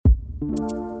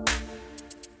Hello,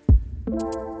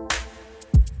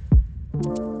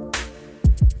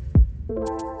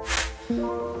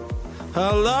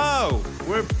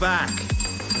 we're back.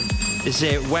 Is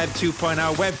it Web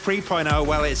 2.0, Web 3.0?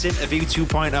 Well, it's Interview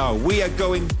 2.0. We are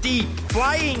going deep,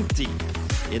 flying deep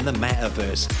in the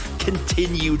metaverse.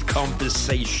 Continued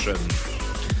conversation.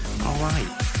 All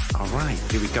right,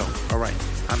 here we go. All right,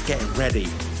 I'm getting ready.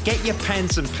 Get your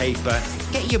pens and paper.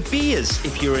 Get your beers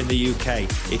if you're in the UK.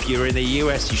 If you're in the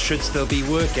US, you should still be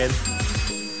working.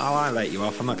 Oh, I'll let you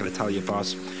off. I'm not going to tell you,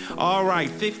 boss. All right,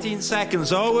 15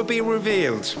 seconds. All will be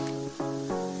revealed.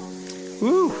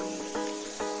 Woo.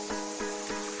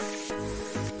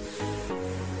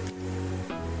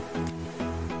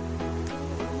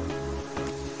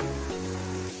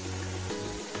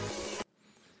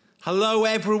 Hello,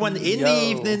 everyone in the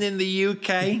evening in the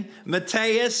UK.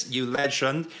 Matthias, you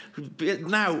legend.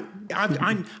 Now,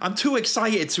 I'm too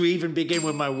excited to even begin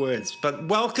with my words, but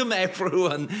welcome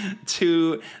everyone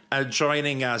to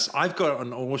joining us. I've got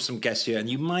an awesome guest here, and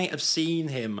you might have seen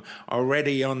him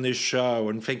already on this show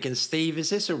and thinking, Steve, is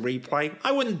this a replay?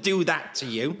 I wouldn't do that to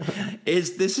you.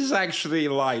 This is actually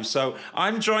live. So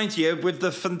I'm joined here with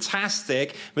the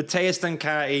fantastic Matthias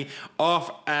Dancati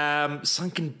of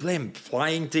Sunken Blimp,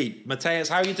 Flying Deep. Matthias,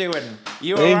 how are you doing?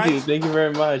 You all right? Thank you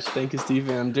very much. Thank you,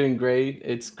 Stephen. I'm doing great.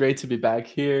 It's great to be back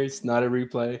here. It's not a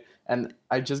replay. And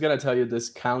I just gotta tell you, this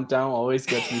countdown always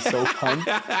gets me so pumped.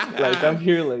 Like, I'm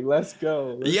here, like, let's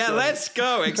go. Let's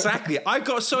go. Exactly. I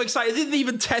got so excited. I didn't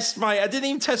even test my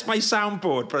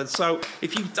soundboard. But so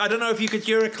I don't know if you could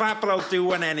hear a clap, but I'll do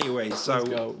one anyway. So let's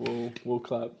go. We'll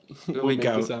clap. Here we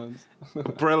go.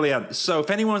 Brilliant. So if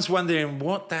anyone's wondering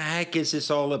what the heck is this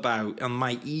all about on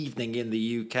my evening in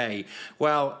the UK,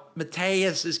 well,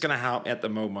 Matthias is going to help me at the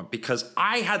moment because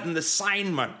I had an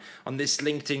assignment on this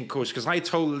LinkedIn course because I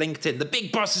told LinkedIn, the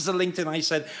big bosses of LinkedIn, I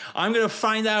said, I'm going to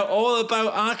find out all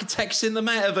about architects in the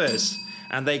metaverse.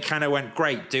 And they kind of went,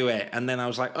 great, do it. And then I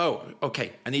was like, oh,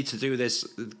 okay, I need to do this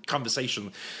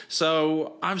conversation.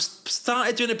 So I've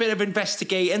started doing a bit of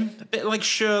investigating, a bit like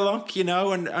Sherlock, you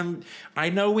know, and I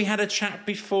know we had a chat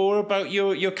before about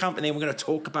your company, and we're going to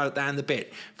talk about that in a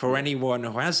bit for anyone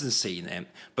who hasn't seen it.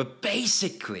 But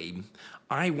basically,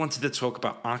 I wanted to talk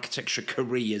about architecture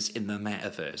careers in the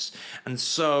metaverse. And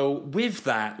so with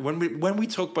that, when we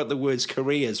talk about the words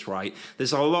careers, right,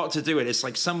 there's a lot to do with it. It's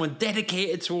like someone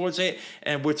dedicated towards it.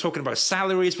 And we're talking about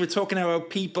salaries. We're talking about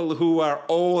people who are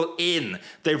all in.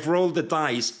 They've rolled the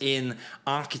dice in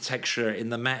architecture in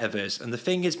the metaverse. And the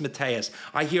thing is, Matthias,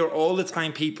 I hear all the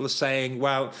time people saying,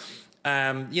 well,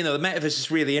 you know, the metaverse is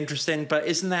really interesting, but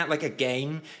isn't that like a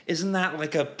game? Isn't that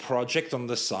like a project on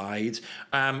the side?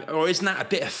 Or isn't that a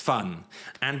bit of fun?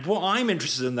 And what I'm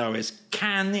interested in, though, is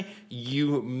can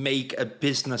you make a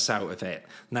business out of it?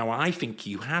 Now, I think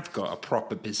you have got a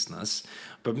proper business,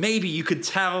 but maybe you could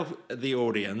tell the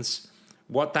audience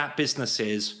what that business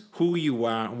is, who you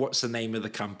are, and what's the name of the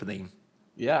company.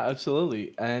 Yeah,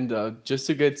 absolutely. And just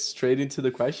to get straight into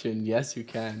the question, yes, you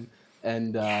can.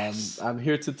 And Yes. I'm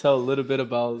here to tell a little bit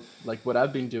about like what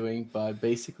I've been doing. But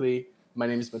basically, my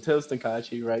name is Matthias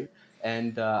Dancati, right?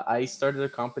 And I started a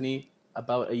company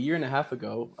about a year and a half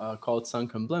ago called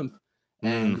Sunken Blimp.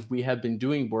 And we have been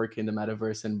doing work in the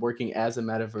metaverse and working as a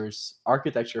metaverse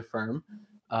architecture firm.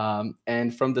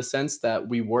 And from the sense that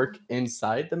we work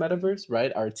inside the metaverse,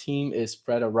 right? Our team is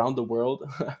spread around the world.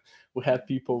 We have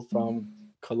people from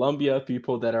Colombia,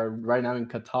 people that are right now in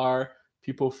Qatar,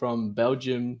 people from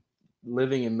Belgium,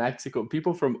 living in Mexico,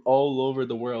 people from all over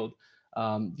the world,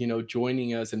 you know,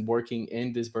 joining us and working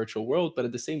in this virtual world, but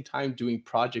at the same time doing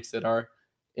projects that are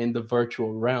in the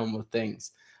virtual realm of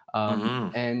things.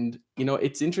 And, you know,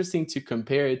 it's interesting to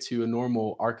compare it to a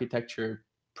normal architecture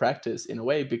practice in a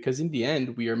way, because in the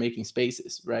end, we are making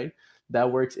spaces, right?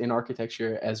 That works in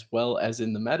architecture as well as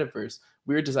in the metaverse.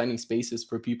 We're designing spaces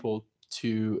for people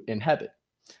to inhabit,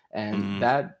 and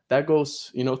that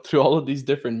goes, you know, through all of these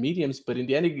different mediums, but in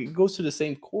the end it goes to the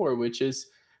same core, which is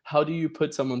how do you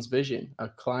put someone's vision, a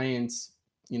client's,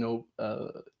 you know,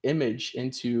 image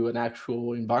into an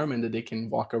actual environment that they can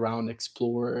walk around,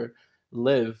 explore,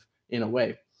 live in a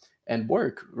way, and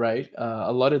work, right?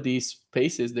 A lot of these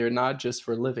spaces, they're not just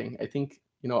for living. I think,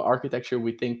 you know, architecture,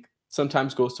 we think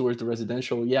sometimes goes towards the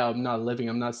residential. Yeah, I'm not living,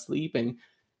 I'm not sleeping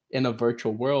in a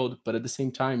virtual world, but at the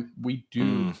same time we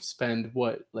do spend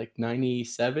what, like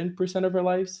 97% of our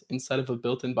lives inside of a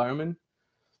built environment.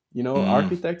 You know,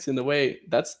 architects, in the way,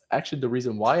 that's actually the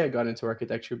reason why I got into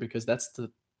architecture, because that's the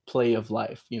play of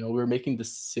life. You know, we're making the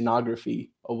scenography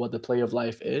of what the play of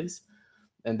life is,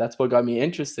 and that's what got me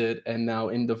interested. And now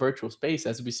in the virtual space,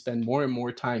 as we spend more and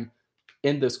more time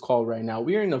in this call right now,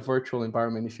 we are in a virtual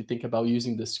environment if you think about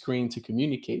using the screen to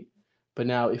communicate. But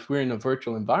now, if we're in a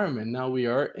virtual environment, now we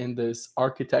are in this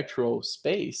architectural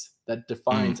space that Mm.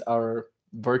 defines our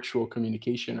virtual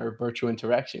communication or virtual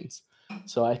interactions.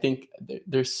 So I think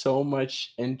there's so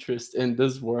much interest in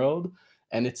this world,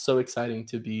 and it's so exciting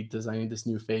to be designing this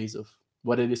new phase of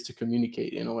what it is to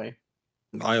communicate in a way.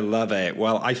 I love it.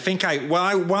 Well, I think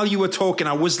while you were talking,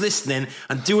 I was listening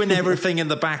and doing everything in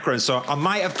the background. So I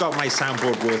might have got my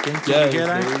soundboard working. Did Yeah, you hear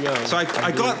that? there we go. So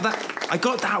I got that. I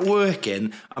got that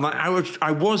working, and I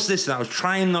was listening. I was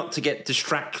trying not to get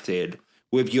distracted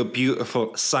with your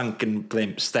beautiful sunken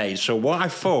blimp stage. So what I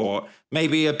thought,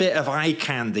 maybe a bit of eye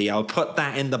candy, I'll put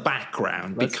that in the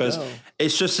background Let's because go.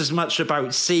 it's just as much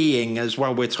about seeing as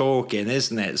while we're talking,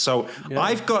 isn't it? So Yeah.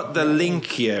 I've got the link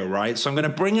here, right? So I'm going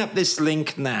to bring up this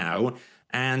link now,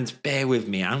 and bear with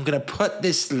me. I'm going to put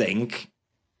this link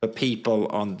for people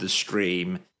on the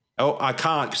stream. Oh, I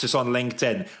can't because it's on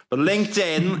LinkedIn. But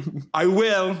LinkedIn, I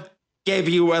will give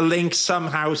you a link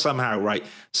somehow, right?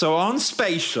 So on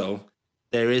Spatial,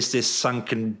 there is this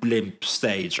sunken blimp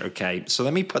stage, okay? So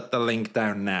let me put the link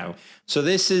down now. So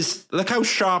this is, look how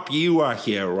sharp you are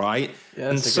here, right? Yes,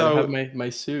 And I so gotta have my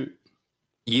suit.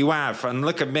 you have, and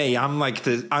look at me. I'm like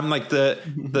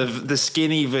the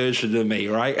skinny version of me,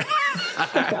 right?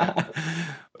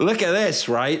 Look at this,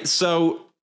 right? So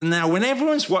now when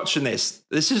everyone's watching this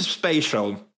is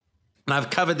Spatial. And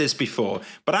I've covered this before,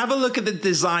 but have a look at the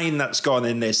design that's gone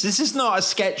in this. This is not a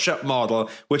SketchUp model,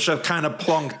 which I've kind of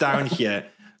plonked down here.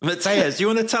 Matthias, do you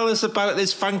want to tell us about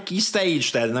this funky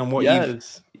stage then and what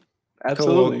Yes, you've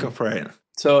absolutely. go for it?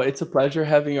 So it's a pleasure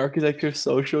having Architecture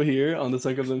Social here on the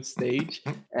Sunken stage.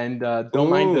 And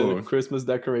don't mind the Ooh. Christmas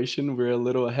decoration. We're a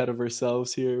little ahead of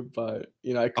ourselves here, but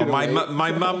I Oh, couldn't my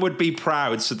wait. mum would be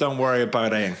proud, so don't worry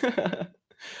about it.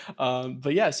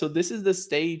 But yeah, so this is the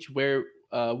stage where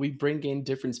we bring in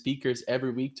different speakers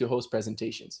every week to host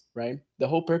presentations, right? The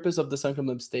whole purpose of the Sunken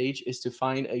Blimp stage is to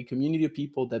find a community of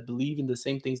people that believe in the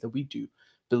same things that we do,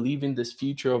 believe in this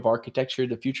future of architecture,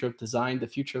 the future of design, the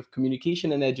future of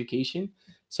communication and education.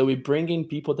 So we bring in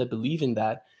people that believe in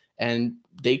that, and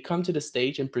they come to the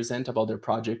stage and present about their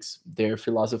projects, their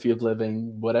philosophy of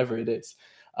living, whatever it is.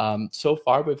 So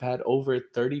far, we've had over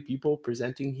 30 people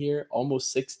presenting here,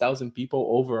 almost 6,000 people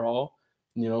overall,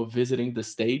 visiting the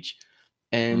stage.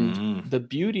 And Mm. the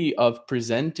beauty of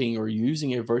presenting or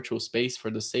using a virtual space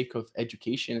for the sake of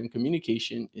education and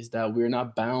communication is that we're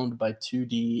not bound by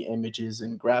 2D images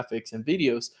and graphics and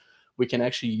videos. We can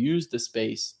actually use the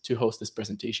space to host this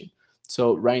presentation.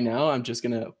 So right now, I'm just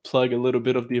going to plug a little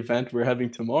bit of the event we're having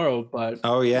tomorrow, but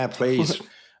Oh yeah, please.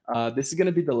 this is going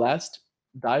to be the last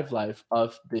Dive Live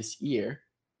of this year.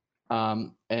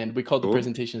 And we call the Cool.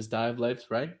 presentations Dive Lives,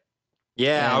 right?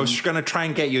 Yeah, I was And going to try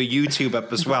and get your YouTube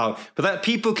up as well, but that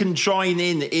people can join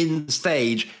in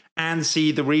stage and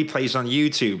see the replays on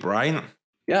YouTube, right?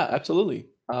 yeah, absolutely.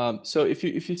 So if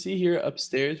you see here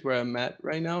upstairs where I'm at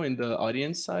right now in the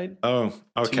audience side, Oh,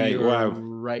 to okay, your wow.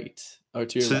 right or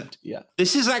to your So left, yeah.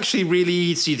 this is actually really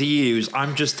easy to use.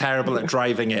 I'm just terrible at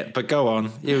driving it, but go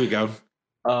on. Here we go.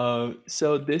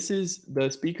 So this is the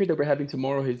speaker that we're having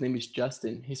tomorrow. His name is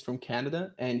Justin. He's from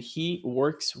Canada, and he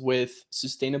works with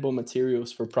sustainable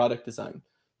materials for product design.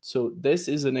 So this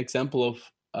is an example of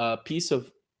a piece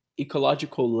of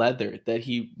ecological leather that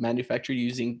he manufactured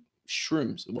using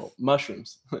shrooms, well,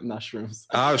 mushrooms, not shrooms.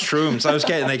 Oh, shrooms. I was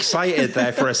getting excited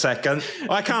there for a second.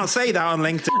 Well, I can't say that on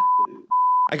LinkedIn.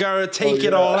 I gotta take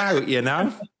it all out, you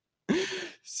know?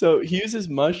 So he uses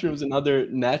mushrooms and other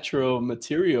natural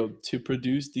material to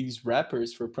produce these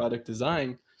wrappers for product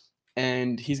design.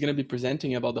 And he's going to be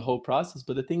presenting about the whole process.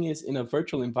 But the thing is, in a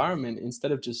virtual environment,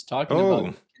 instead of just talking about it,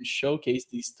 Oh, he can showcase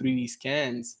these 3D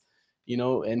scans,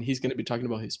 and he's going to be talking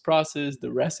about his process,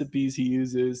 the recipes he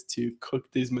uses to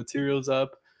cook these materials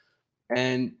up.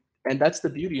 And that's the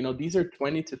beauty. These are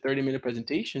 20 to 30-minute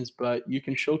presentations, but you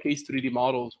can showcase 3D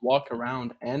models, walk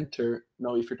around, enter.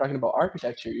 If you're talking about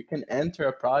architecture, you can enter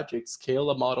a project,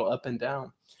 scale a model up and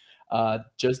down.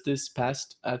 Just this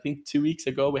past, I think 2 weeks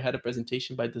ago, we had a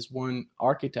presentation by this one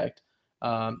architect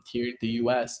here in the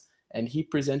US, and he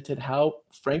presented how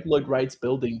Frank Lloyd Wright's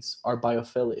buildings are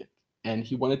biophilic. And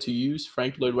he wanted to use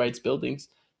Frank Lloyd Wright's buildings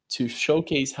to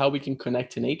showcase how we can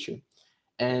connect to nature.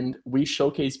 And we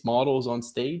showcased models on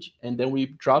stage, and then we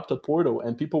dropped a portal,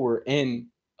 and people were in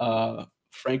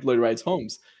Frank Lloyd Wright's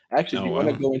homes. Actually, oh do you want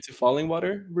to well. go into Falling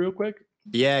Water real quick?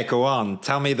 Yeah, go on.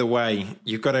 Tell me the way.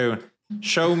 You've got to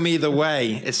show me the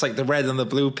way. It's like the red and the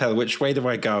blue pill. Which way do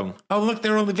I go? Oh, look,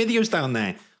 there are all the videos down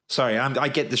there. Sorry, I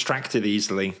get distracted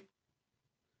easily.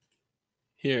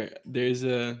 Here, there's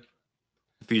a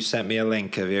Have you sent me a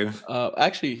link? Have you?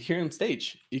 Actually, here on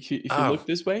stage, if you Oh, look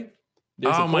this way,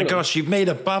 there's a oh my portal. gosh! You've made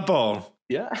a bubble.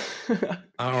 Yeah.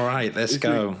 All right, let's if you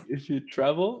go. if you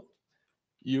travel,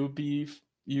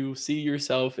 you see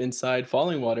yourself inside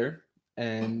falling water,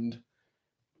 and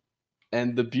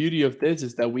the beauty of this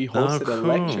is that we Oh, hosted a cool.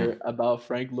 lecture about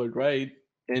Frank Lloyd Wright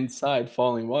inside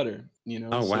falling water.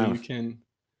 Oh, So wow. you can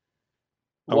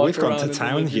Oh, walk we've gone to around in the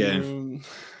town living here. room.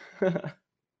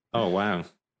 Oh, wow.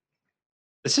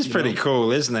 This is you pretty know,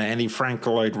 cool, isn't it? Any Frank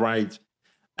Lloyd Wright,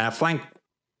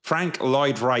 Frank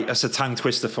Lloyd Wright. That's a tongue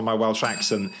twister for my Welsh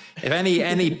accent. If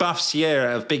any buffs here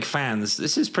are big fans,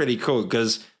 this is pretty cool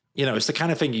because it's the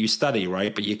kind of thing you study,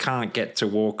 right? But you can't get to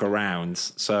walk around.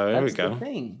 So there we that's the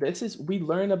go. thing. We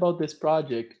learn about this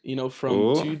project, from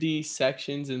Oh, 2D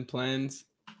sections and plans.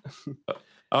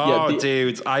 Yeah, oh,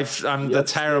 dude, I'm the the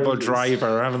terrible upstairs is.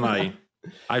 driver, haven't I?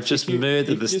 I've if just you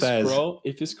murdered the if you stairs.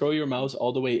 scroll your mouse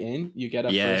all the way in, you get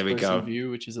a Yeah, here first we person go.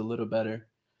 view, which is a little better. And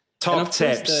Top of course,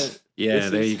 tips. Yeah,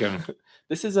 this there you is go.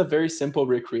 this is a very simple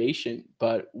recreation,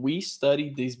 but we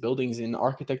studied these buildings in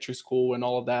architecture school and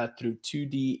all of that through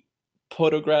 2D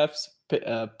photographs,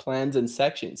 plans, and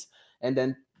sections. And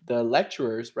then the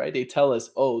lecturers, right? They tell us,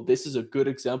 "Oh, this is a good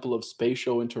example of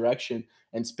spatial interaction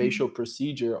and spatial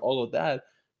procedure, all of that."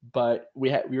 But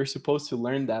we were supposed to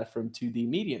learn that from 2D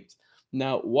mediums.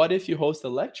 Now, what if you host a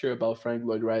lecture about Frank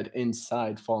Lloyd Wright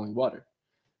inside falling water?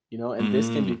 And this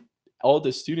can Mm. be all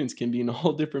the students can be in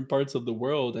all different parts of the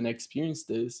world and experience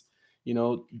this,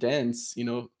 dance,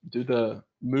 do the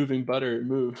moving butter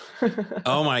move.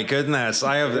 Oh my goodness!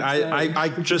 I have Inside. I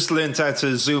just learned how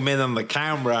to zoom in on the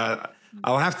camera.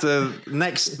 I'll have to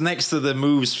next to the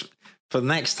moves for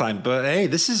next time. But hey,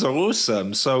 this is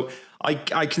awesome. So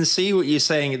I can see what you're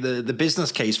saying, the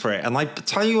business case for it, and I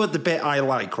tell you what the bit I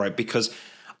like, right? Because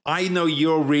I know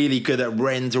you're really good at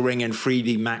rendering in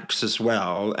 3D Max as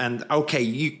well. And okay,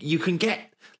 you can get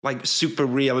like super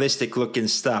realistic looking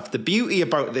stuff. The beauty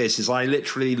about this is I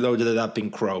literally loaded it up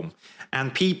in Chrome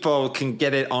and people can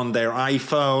get it on their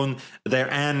iPhone,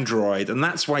 their Android. And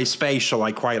that's why Spatial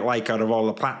I quite like out of all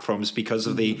the platforms because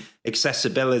of the Mhm.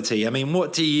 accessibility. I mean,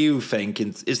 what do you think?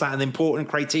 Is that an important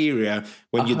criteria A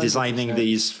when you're hundred designing percent.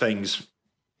 these things?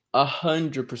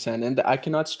 100%, and I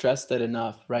cannot stress that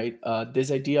enough, right?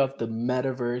 This idea of the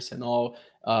metaverse and all,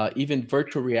 even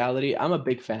virtual reality. I'm a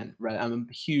big fan, right? I'm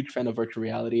a huge fan of virtual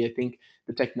reality. I think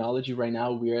the technology right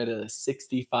now we're at a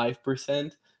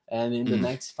 65%, and in the Mm.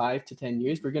 next 5 to 10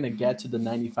 years, we're gonna get to the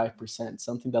 95%.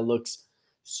 Something that looks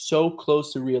so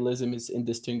close to realism is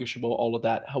indistinguishable. All of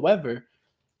that. However,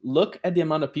 look at the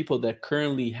amount of people that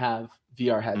currently have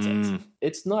VR headsets. Mm.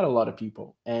 It's not a lot of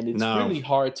people. And it's No. really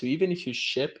hard to, even if you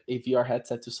ship a VR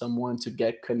headset to someone to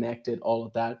get connected, all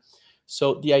of that.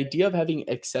 So the idea of having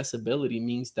accessibility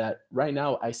means that right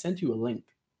now I sent you a link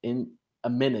in a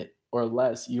minute or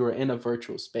less, you are in a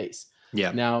virtual space.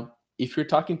 Yeah. Now, if you're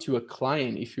talking to a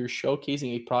client, if you're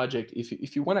showcasing a project,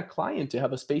 if you want a client to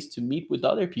have a space to meet with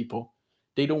other people,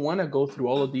 they don't want to go through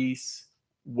all of these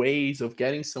ways of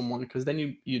getting someone because then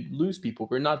you lose people.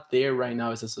 We're not there right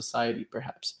now as a society,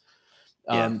 perhaps.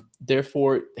 Yeah.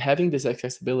 Therefore, having this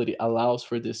accessibility allows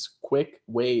for this quick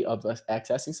way of us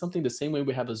accessing something the same way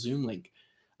we have a Zoom link.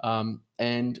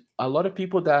 And a lot of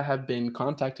people that have been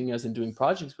contacting us and doing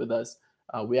projects with us,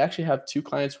 we actually have two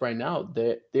clients right now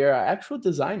that they are actual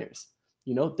designers.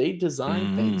 They design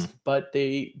Mm. things, but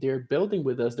they're building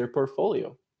with us their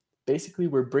portfolio. Basically,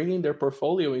 we're bringing their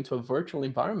portfolio into a virtual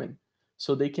environment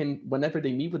so they can, whenever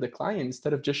they meet with a client,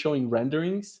 instead of just showing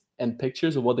renderings and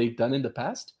pictures of what they've done in the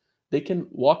past, they can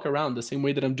walk around the same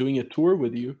way that I'm doing a tour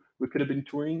with you. We could have been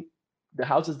touring the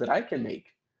houses that I can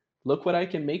make. Look what I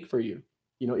can make for you.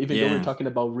 Even though we're Yeah. talking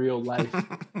about real life,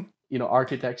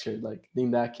 architecture, like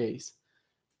in that case.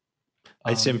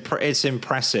 Um, It's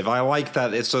impressive. I like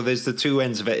that. So there's the two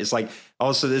ends of it. It's like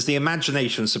also there's the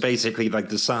imagination. So basically, like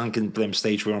the sunken blimp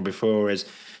stage we were on before is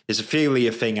a fairly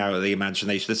a thing out of the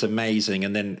imagination. That's amazing.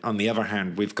 And then on the other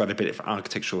hand, we've got a bit of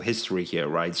architectural history here,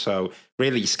 right? So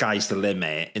really, sky's the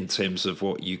limit in terms of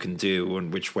what you can do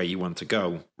and which way you want to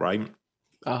go, right?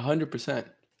 100%.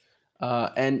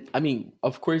 And I mean,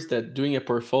 of course, that doing a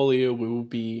portfolio will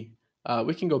be.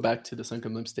 We can go back to the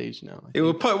sunken limb stage now. I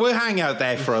think. We'll hang out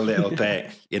there for a little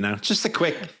bit, just a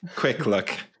quick look.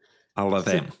 I love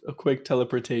Just it. a quick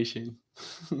teleportation.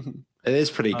 It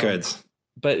is pretty um, good.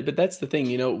 but that's the thing,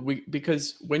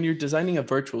 because when you're designing a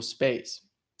virtual space,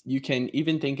 you can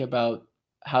even think about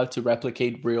how to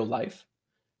replicate real life,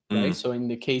 right? Mm. So in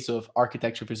the case of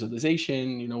architecture visualization,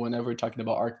 whenever we're talking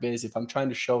about ArcViz, if I'm trying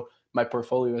to show my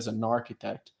portfolio as an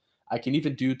architect, I can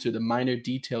even do to the minor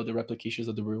detail the replications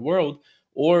of the real world,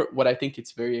 Or what I think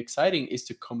it's very exciting is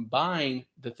to combine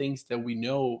the things that we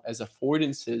know as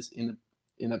affordances in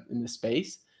a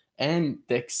space and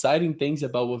the exciting things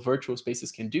about what virtual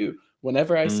spaces can do.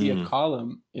 Whenever I see a Mm.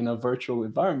 column in a virtual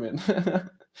environment,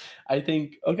 I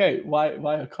think, okay,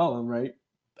 why a column, right?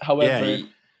 Yeah. However,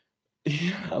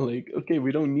 yeah, like, okay,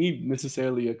 we don't need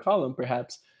necessarily a column,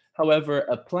 perhaps. However,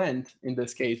 a plant in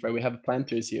this case, right? We have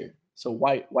planters here. So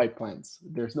white plants.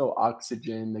 There's no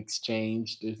oxygen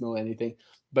exchange, there's no anything.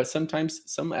 But sometimes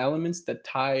some elements that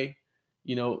tie,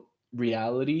 you know,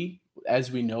 reality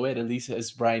as we know it, at least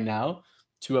as right now,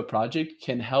 to a project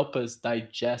can help us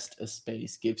digest a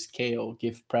space, give scale,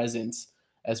 give presence,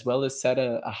 as well as set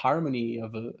a harmony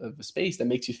of a space that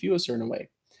makes you feel a certain way.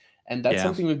 And that's Yeah.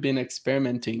 something we've been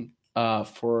experimenting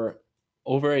for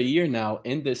over a year now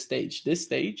in this stage. This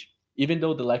stage, even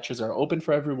though the lectures are open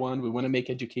for everyone, we want to make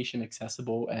education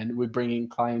accessible and we're bringing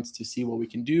clients to see what we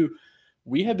can do.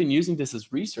 We have been using this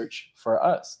as research for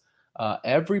us.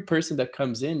 Every person that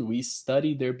comes in, we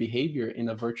study their behavior in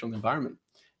a virtual environment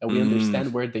and we Mm.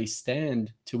 understand where they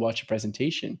stand to watch a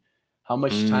presentation. How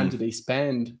much time Mm. do they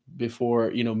spend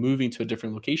before, you know, moving to a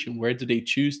different location? Where do they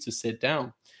choose to sit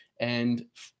down? And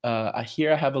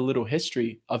here I have a little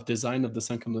history of design of the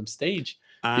Sunken stage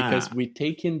because Ah. we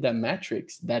take in that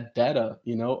metrics, that data,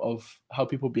 you know, of how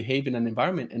people behave in an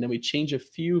environment, and then we change a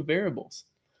few variables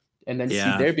and then see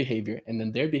Yeah. their behavior and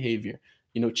then their behavior.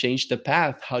 You know, change the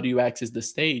path. How do you access the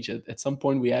stage? At some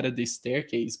point, we added this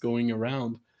staircase going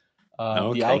around the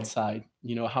Okay. outside.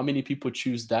 You know, how many people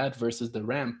choose that versus the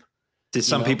ramp? Did You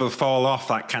some know, people fall off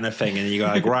that kind of thing? And you go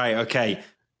like, right, okay,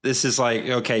 this is like,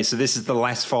 okay, so this is the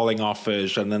less falling off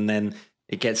version, and then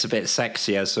it gets a bit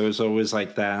sexier. So it's always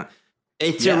like that yeah.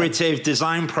 iterative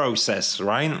design process,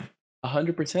 right?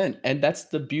 100%. And that's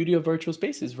the beauty of virtual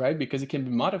spaces, right? Because it can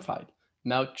be modified.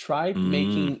 Now, try Mm.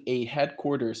 making a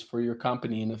headquarters for your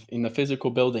company in a physical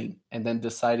building and then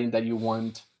deciding that you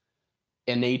want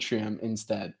an atrium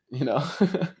instead. You know,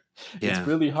 it's Yeah.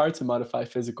 really hard to modify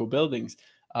physical buildings.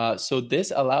 So,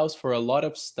 this allows for a lot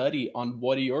of study on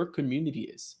what your community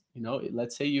is. You know,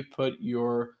 let's say you put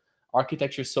your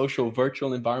architecture social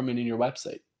virtual environment in your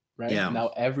website, right? Yeah. Now,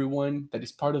 everyone that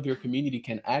is part of your community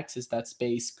can access that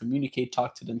space, communicate,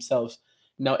 talk to themselves.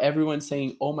 Now, everyone's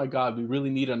saying, oh my God, we really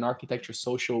need an architecture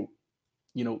social,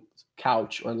 you know,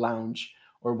 couch or lounge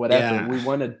or whatever. Yeah. We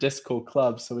want a disco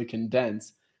club so we can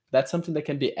dance. That's something that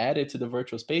can be added to the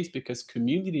virtual space because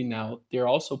community now, they're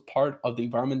also part of the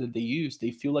environment that they use.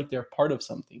 They feel like they're part of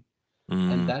something.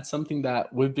 And Mm. that's something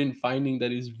that we've been finding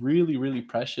that is really, really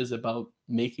precious about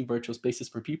making virtual spaces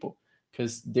for people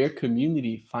because their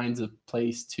community finds a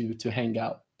place to hang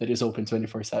out that is open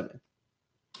 24/7.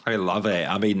 I love it.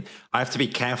 I mean, I have to be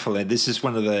careful. And this is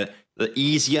one of the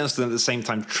easiest and at the same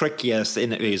time trickiest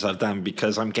interviews I've done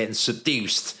because I'm getting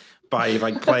seduced by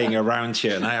like playing around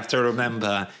here. And I have to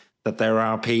remember that there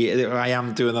are people, I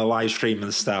am doing a live stream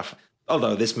and stuff,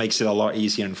 although this makes it a lot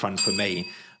easier and fun for me.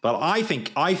 But I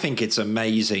think it's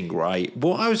amazing, right?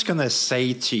 What I was going to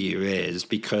say to you is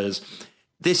because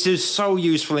this is so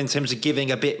useful in terms of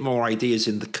giving a bit more ideas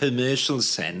in the commercial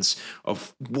sense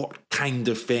of what kind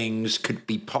of things could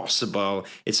be possible.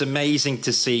 It's amazing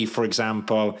to see, for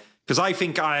example, because I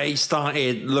think I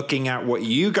started looking at what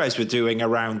you guys were doing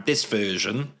around this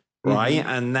version, right? Hmm.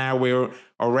 And now we're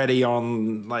already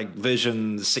on like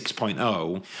version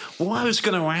 6.0. What I was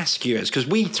going to ask you is because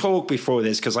we talked before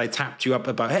this, because I tapped you up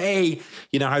about, hey,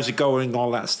 how's it going,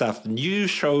 all that stuff. And you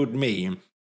showed me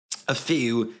a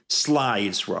few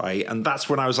slides, right? And that's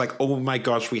when I was like, oh my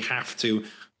gosh, we have to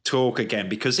talk again.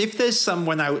 Because if there's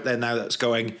someone out there now that's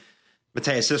going,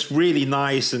 Mateus, that's really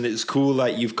nice and it's cool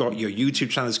that you've got your YouTube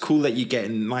channel. It's cool that you're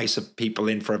getting nicer people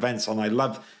in for events. And I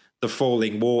love the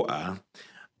falling water.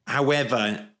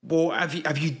 However, well,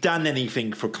 have you done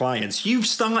anything for clients? You've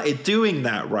started doing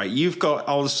that, right? You've got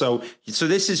also, so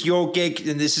this is your gig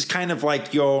and this is kind of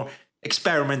like your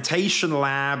experimentation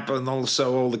lab and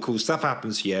also all the cool stuff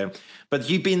happens here. But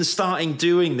you've been starting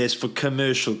doing this for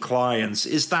commercial clients.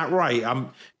 Is that right?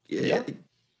 Yeah,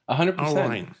 All 100%.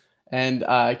 right. And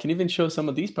I can even show some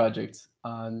of these projects.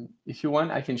 If you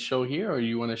want, I can show here or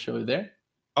you want to show there.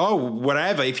 Oh,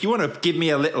 whatever. If you want to give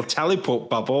me a little teleport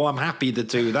bubble, I'm happy to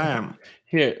do that.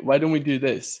 Here, why don't we do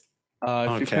this?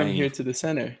 If you come Okay. here to the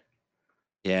center.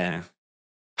 Yeah.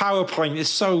 PowerPoint is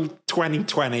so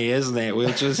 2020, isn't it?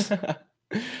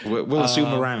 We'll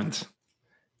zoom uh, around.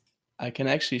 I can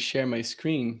actually share my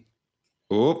screen.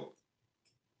 Oh,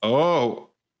 oh,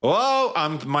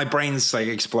 oh! My brain's like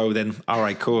exploding. All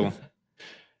right, cool.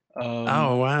 Um,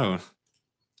 Oh wow.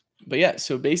 but yeah,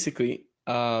 so basically,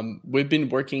 we've been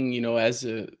working, as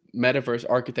a metaverse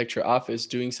architecture office,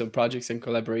 doing some projects and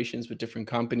collaborations with different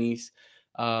companies.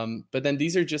 But then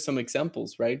these are just some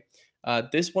examples, right?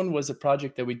 This one was a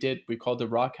project that we did. We called the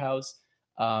Rock House.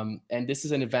 And this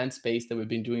is an event space that we've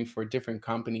been doing for different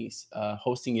companies,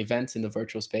 hosting events in the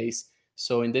virtual space.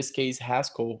 So in this case,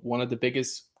 Haskell, one of the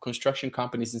biggest construction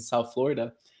companies in South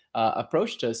Florida,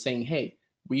 approached us saying, "Hey,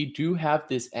 we do have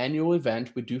this annual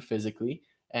event we do physically,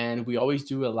 and we always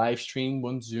do a live stream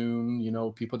on Zoom.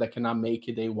 People that cannot make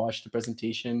it, they watch the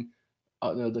presentation,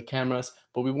 the cameras,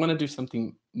 but we want to do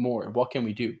something more. What can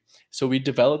we do?" So we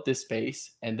developed this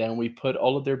space, and then we put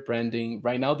all of their branding.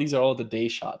 Right now, these are all the day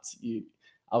shots.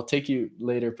 I'll take you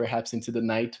later, perhaps into the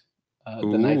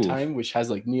Ooh. nighttime, which has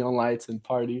like neon lights and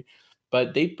party.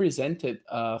 But they presented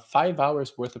 5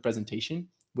 hours worth of presentation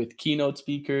with keynote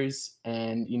speakers,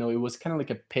 and it was kind of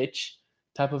like a pitch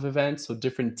type of event. So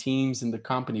different teams in the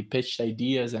company pitched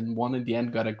ideas, and one in the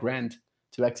end got a grant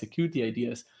to execute the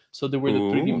ideas. So there were the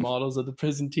 3D Ooh. models of the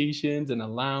presentations and a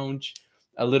lounge,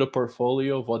 a little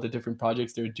portfolio of all the different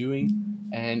projects they're doing.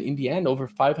 And in the end, over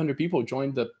 500 people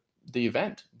joined the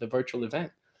event, the virtual event,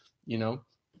 you know.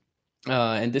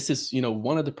 And this is,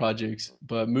 one of the projects.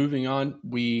 But moving on,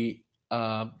 we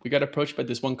got approached by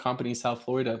this one company in South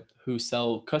Florida who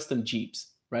sell custom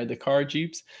Jeeps, right? The car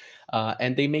Jeeps,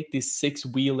 and they make these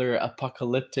six-wheeler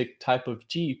apocalyptic type of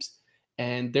Jeeps.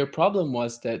 And their problem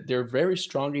was that they're very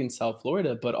strong in South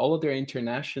Florida, but all of their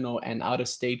international and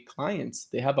out-of-state clients,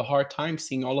 they have a hard time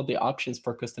seeing all of the options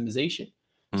for customization.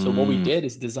 So what we Mm. did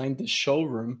is design this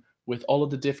showroom with all of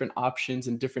the different options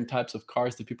and different types of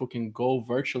cars that people can go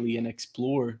virtually and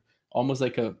explore, almost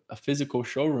like a physical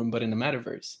showroom, but in the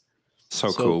metaverse. So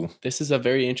So cool. this is a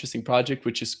very interesting project,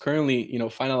 which is currently,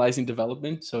 finalizing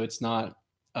development. So it's not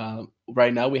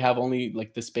right now. We have only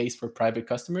like the space for private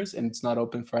customers, and it's not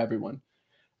open for everyone.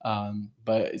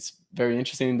 But it's very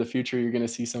interesting. In the future, you're going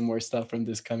to see some more stuff from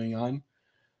this coming on.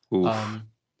 Oof. Um,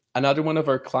 Another one of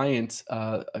our clients,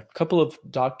 a couple of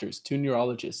doctors, two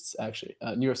neurologists, actually,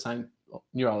 neuroscience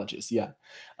neurologists, yeah.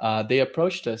 They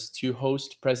approached us to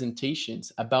host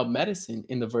presentations about medicine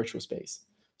in the virtual space.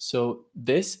 So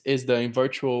this is the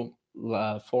virtual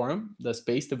forum, the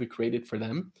space that we created for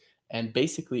them. And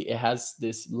basically, it has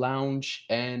this lounge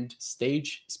and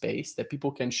stage space that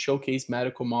people can showcase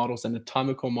medical models,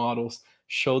 anatomical models,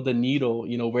 show the needle,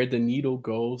 where the needle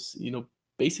goes,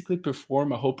 basically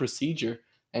perform a whole procedure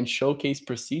and showcase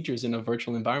procedures in a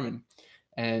virtual environment.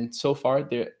 And so far,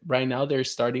 right now they're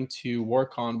starting to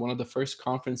work on one of the first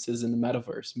conferences in the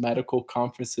metaverse, medical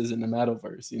conferences in the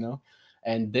metaverse.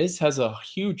 And this has a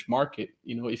huge market.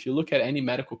 If you look at any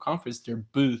medical conference, there are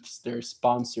booths, there are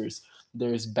sponsors,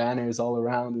 there's banners all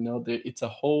around. It's a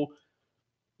whole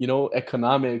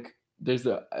economic there's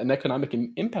an economic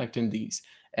impact in these,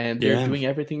 and they're Yeah. doing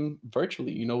everything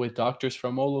virtually, with doctors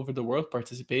from all over the world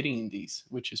participating in these,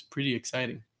 which is pretty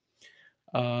exciting.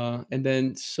 And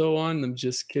then so on, I'm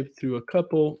just skip through a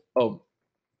couple. Oh,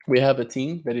 we have a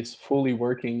team that is fully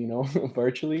working,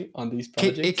 virtually on these It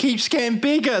projects. keeps getting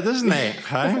bigger, doesn't it?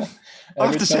 Huh? I'll have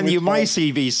Every to time send we you my talk.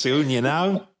 CV soon,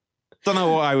 Don't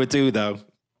know what I would do, though.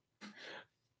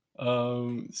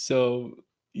 So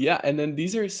yeah, and then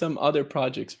these are some other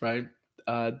projects, right?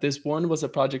 This one was a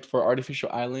project for artificial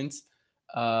islands,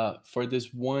 for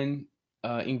this one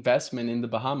investment in the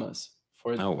Bahamas.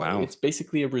 Oh, wow. It's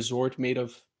basically a resort made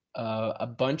of a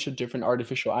bunch of different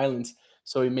artificial islands.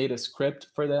 So we made a script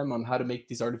for them on how to make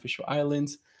these artificial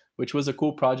islands, which was a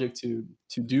cool project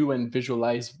to do and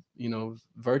visualize,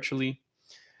 virtually.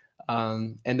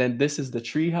 And then this is the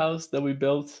tree house that we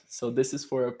built. So this is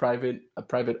for a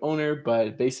private owner,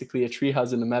 but basically a tree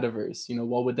house in the metaverse.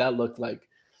 What would that look like?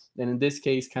 And in this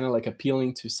case, kind of like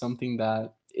appealing to something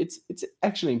that it's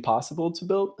actually impossible to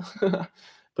build,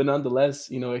 but nonetheless,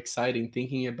 exciting.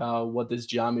 Thinking about what this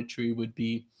geometry would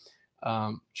be.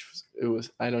 It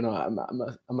was, I don't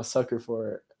know. I'm a sucker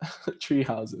for tree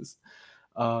houses.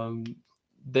 Um,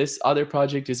 this other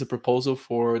project is a proposal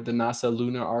for the NASA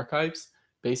Lunar Archives,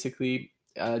 basically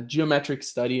a geometric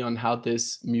study on how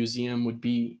this museum would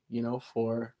be,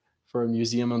 for a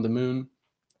museum on the moon.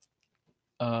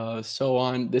 So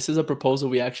on. This is a proposal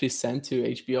we actually sent to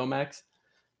HBO Max,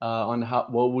 on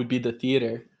what would be the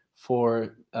theater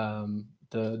for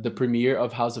the premiere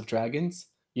of House of Dragons.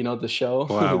 The show,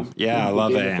 Wow. Yeah, I the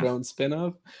love Game of it. Thrones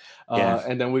spinoff. Yeah.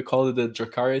 And then we called it the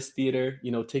Dracarys Theater.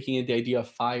 Taking in the idea of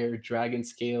fire, dragon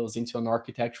scales into an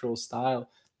architectural style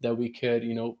that we could,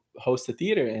 host a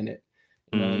theater in it,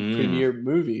 and Mm. premiere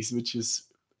movies, which is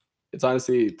it's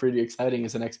honestly pretty exciting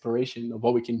as an exploration of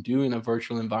what we can do in a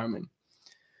virtual environment.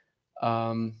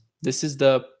 This is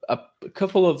the a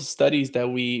couple of studies that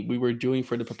we were doing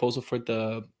for the proposal for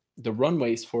the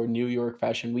runways for New York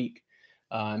Fashion Week.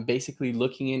 Basically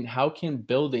looking in how can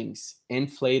buildings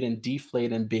inflate and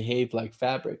deflate and behave like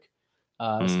fabric,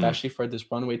 Mm, especially for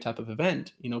this runway type of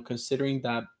event. Considering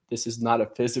that this is not a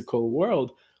physical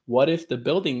world, what if the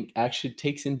building actually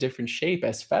takes in different shape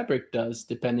as fabric does,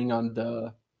 depending on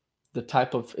the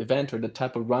type of event or the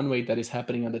type of runway that is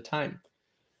happening at the time?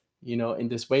 In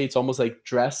this way, it's almost like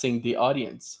dressing the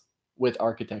audience with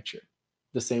architecture,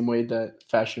 the same way that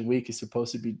Fashion Week is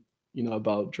supposed to be,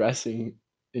 about dressing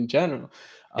in general.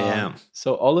 yeah.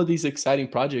 So all of these exciting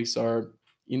projects are,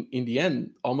 in the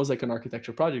end, almost like an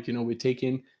architecture project. We take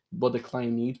in what the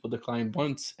client needs, what the client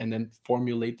wants, and then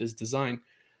formulate this design.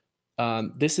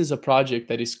 This is a project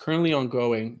that is currently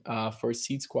ongoing for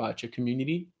Seed Squatch, a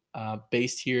community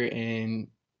based here in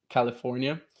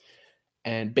California.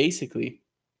 And basically,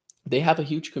 they have a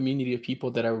huge community of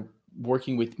people that are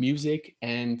working with music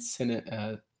and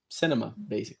cinema,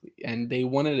 basically. And they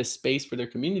wanted a space for their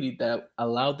community that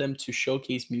allowed them to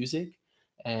showcase music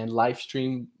and live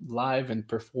stream live and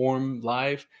perform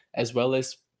live, as well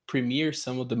as premiere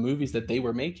some of the movies that they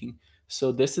were making.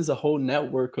 So this is a whole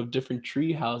network of different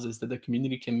tree houses that the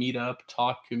community can meet up,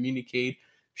 talk, communicate,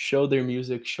 show their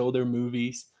music, show their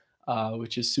movies,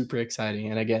 which is super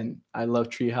exciting. And again, I love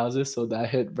tree houses, so that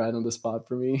hit right on the spot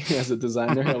for me as a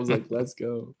designer. I was like, let's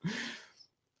go.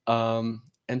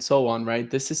 And so on, right?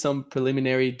 This is some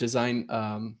preliminary design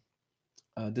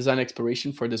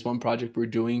exploration for this one project we're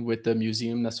doing with the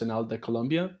Museum Nacional de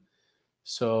Colombia.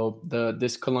 So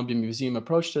this Colombian museum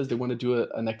approached us. They want to do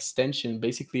an extension,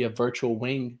 basically a virtual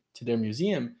wing to their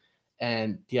museum.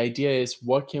 And the idea is,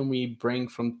 what can we bring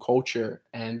from culture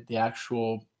and the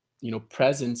actual,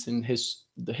 presence in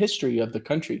the history of the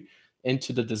country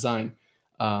into the design.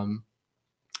 And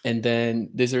then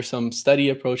these are some study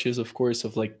approaches, of course,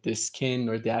 of like the skin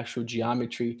or the actual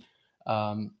geometry,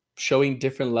 showing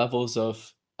different levels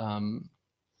of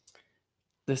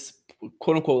this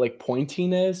quote unquote like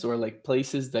pointiness, or like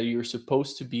places that you're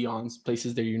supposed to be on,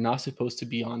 places that you're not supposed to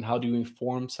be on. How do you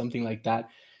inform something like that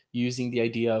using the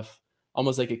idea of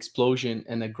almost like explosion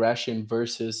and aggression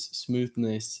versus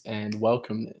smoothness and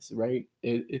welcomeness, right?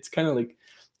 It's kind of like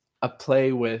a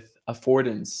play with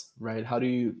affordance, right? How do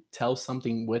you tell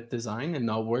something with design and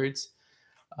not words,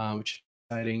 which is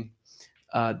exciting.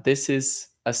 This is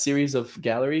a series of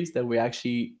galleries that we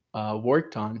actually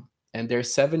worked on, and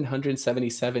there's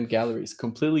 777 galleries,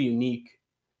 completely unique,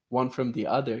 one from the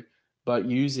other, but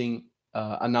using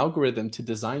an algorithm to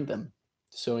design them.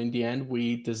 So in the end,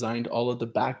 we designed all of the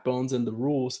backbones and the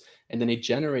rules, and then it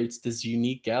generates these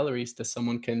unique galleries that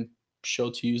someone can show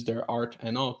to use their art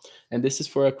and all. And this is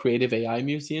for a creative AI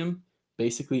museum.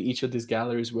 Basically, each of these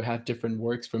galleries will have different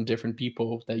works from different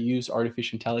people that use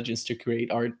artificial intelligence to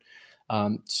create art.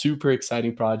 Super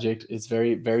exciting project. It's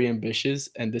very, very ambitious,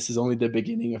 and this is only the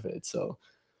beginning of it. So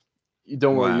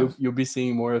don't worry, Wow. you'll be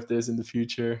seeing more of this in the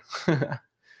future.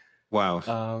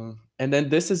 Wow. And then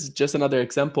this is just another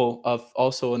example of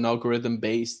also an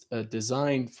algorithm-based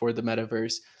design for the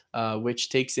metaverse, which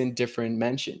takes in different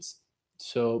mentions.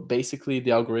 So basically,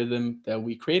 the algorithm that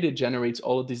we created generates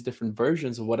all of these different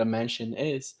versions of what a mention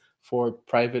is for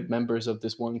private members of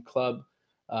this one club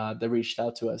that reached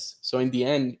out to us. So in the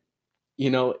end,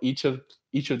 each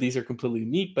of these are completely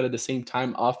unique, but at the same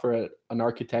time offer an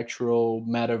architectural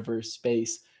metaverse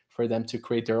space for them to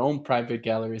create their own private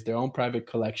galleries, their own private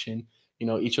collection.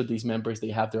 Each of these members,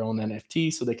 they have their own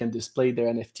NFT, so they can display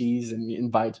their NFTs and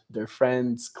invite their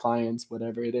friends, clients,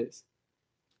 whatever it is.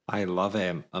 I love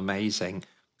him. Amazing.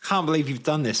 Can't believe you've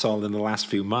done this all in the last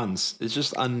few months. It's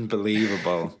just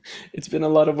unbelievable. It's been a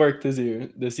lot of work this year.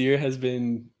 This year has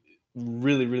been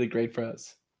really, really great for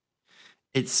us.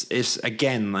 It's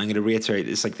again, I'm going to reiterate,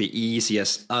 it's like the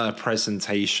easiest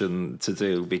presentation to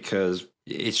do, because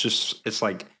it's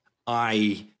like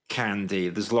eye candy.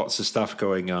 There's lots of stuff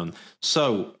going on.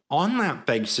 So on that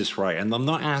basis, right, and I'm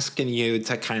not asking you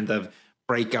to kind of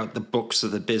break out the books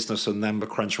of the business or number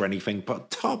crunch or anything,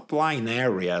 but top line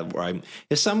area, right?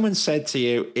 If someone said to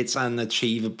you it's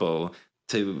unachievable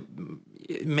to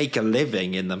make a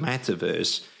living in the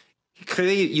metaverse,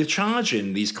 clearly you're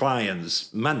charging these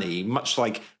clients money, much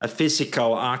like a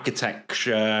physical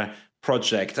architecture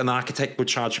project an architect would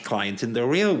charge a client in the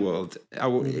real world.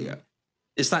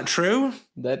 Is that true?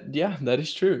 That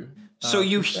is true. So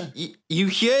you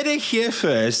heard it here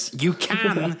first. You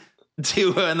can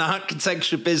do an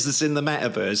architecture business in the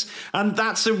metaverse, and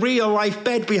that's a real life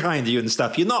bed behind you and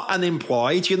stuff. You're not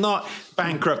unemployed. You're not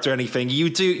bankrupt or anything.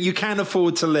 You can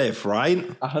afford to live, right?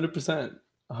 100%.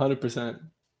 100%.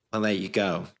 Well, there you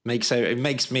go. It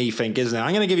makes me think, isn't it?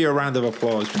 I'm going to give you a round of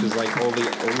applause because, like, all the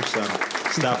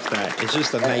awesome stuff there. It's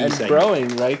just amazing. And growing,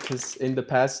 right? Because in the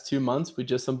past 2 months, we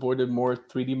just onboarded more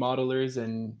 3D modelers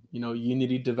and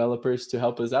Unity developers to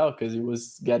help us out because it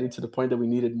was getting to the point that we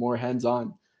needed more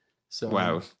hands-on. So,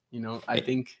 Wow. I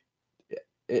think,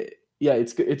 yeah,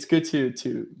 it's good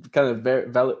to kind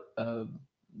of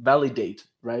validate,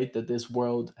 right, that this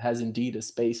world has indeed a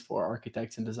space for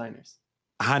architects and designers.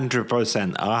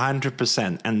 100%,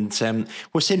 100%. And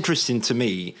what's interesting to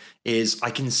me is I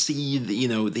can see the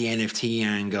NFT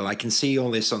angle. I can see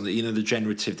all this on the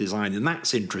generative design, and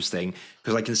that's interesting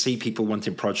because I can see people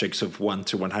wanting projects of 1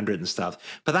 to 100 and stuff.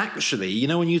 But actually,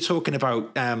 when you're talking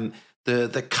about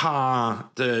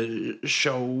the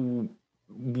show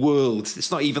world, it's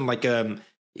not even like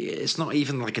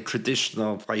a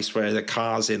traditional place where the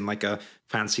car's in like a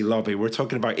fancy lobby. We're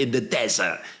talking about in the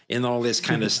desert, in all this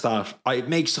kind of stuff. It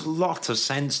makes a lot of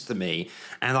sense to me.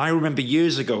 And I remember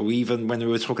years ago, even when we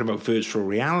were talking about virtual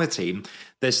reality,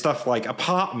 there's stuff like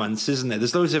apartments, isn't there?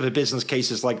 There's loads of other business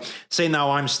cases like, say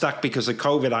now I'm stuck because of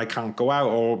COVID, I can't go out,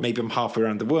 or maybe I'm halfway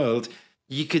around the world.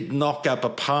 You could knock up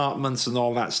apartments and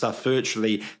all that stuff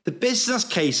virtually. The business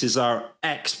cases are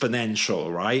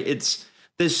exponential, right?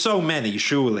 There's so many,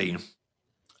 surely.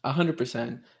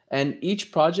 100%. And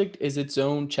each project is its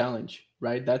own challenge,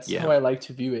 right? That's how I like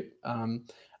to view it.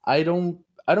 I don't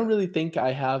really think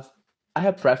I have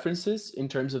preferences in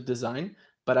terms of design,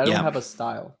 but I don't have a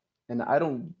style. And I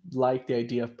don't like the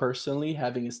idea of personally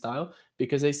having a style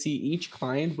because I see each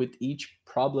client with each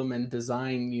problem and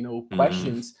design,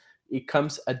 questions. It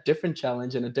comes a different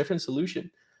challenge and a different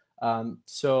solution.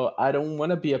 So I don't want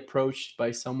to be approached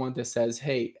by someone that says,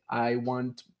 hey, I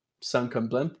want Sunken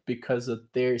Blimp because of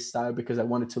their style, because I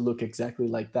want it to look exactly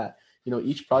like that.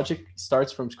 Each project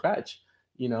starts from scratch,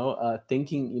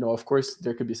 thinking, of course,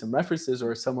 there could be some references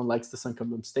or someone likes the Sunken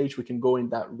Blimp stage. We can go in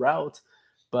that route.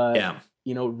 But,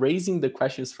 raising the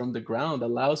questions from the ground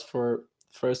allows for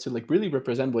us to like really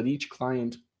represent what each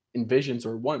client envisions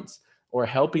or wants, or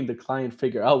helping the client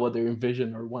figure out what they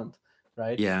envision or want.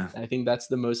 Right. Yeah. And I think that's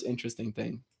the most interesting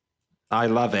thing. I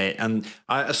love it. And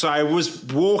so I was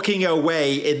walking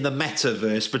away in the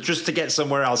metaverse, but just to get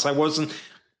somewhere else. I wasn't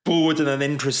bored and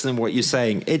uninterested in what you're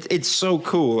saying. It's so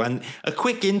cool. And a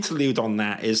quick interlude on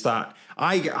that is that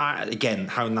I again,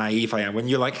 how naive I am. When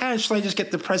you're like, hey, shall I just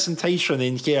get the presentation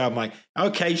in here? I'm like,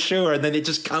 okay, sure. And then it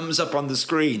just comes up on the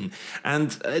screen. And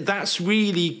that's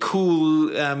really cool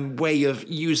way of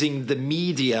using the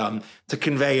medium to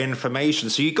convey information.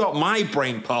 So you got my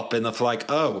brain popping of like,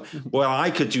 oh, well,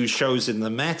 I could do shows in the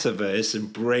metaverse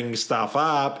and bring stuff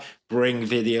up, bring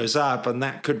videos up, and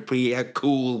that could be a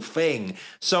cool thing.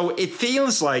 So it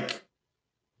feels like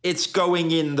it's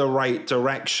going in the right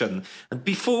direction. And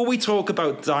before we talk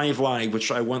about Dive Live,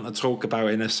 which I want to talk about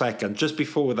in a second, just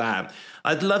before that,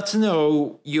 I'd love to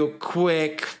know your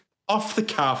quick,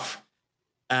 off-the-cuff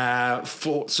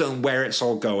thoughts on where it's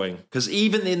all going. Because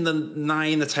even in the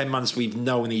 9 or 10 months we've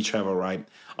known each other, right,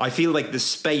 I feel like the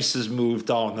space has moved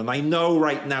on. And I know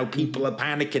right now people are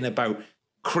panicking about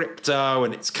crypto,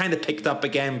 and it's kind of picked up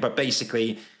again, but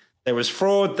basically there was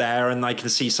fraud there, and I can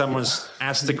see someone's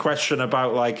asked a question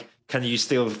about, like, can you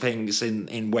steal things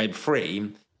in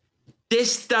Web3?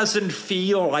 This doesn't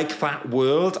feel like that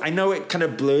world. I know it kind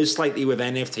of blurs slightly with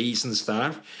NFTs and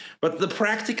stuff, but the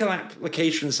practical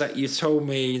applications that you told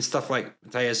me and stuff like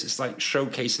this, it's like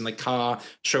showcasing the car,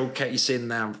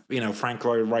 showcasing, Frank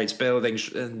Lloyd Wright's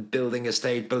buildings and building a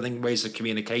stage, building ways of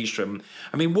communication.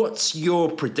 I mean, what's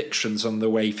your predictions on the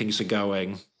way things are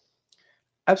going?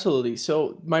 Absolutely.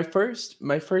 So my first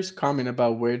comment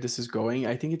about where this is going,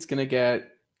 I think it's going to get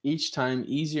each time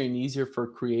easier and easier for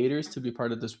creators to be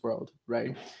part of this world,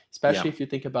 right? Especially if you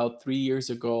think about 3 years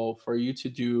ago, for you to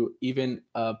do even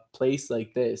a place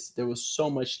like this, there was so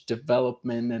much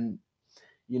development and,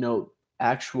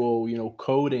 actual,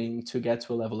 coding to get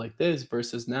to a level like this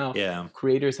versus now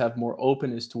creators have more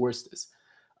openness towards this.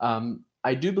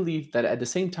 I do believe that at the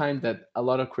same time that a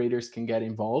lot of creators can get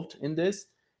involved in this,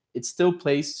 it still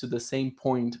plays to the same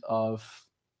point of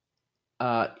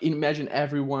imagine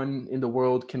everyone in the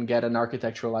world can get an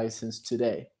architectural license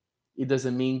today. It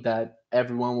doesn't mean that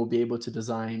everyone will be able to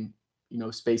design,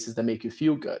 spaces that make you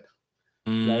feel good,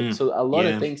 right? So a lot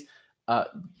of things,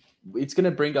 it's going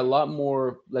to bring a lot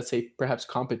more, let's say, perhaps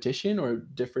competition or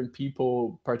different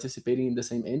people participating in the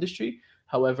same industry.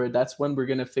 However, that's when we're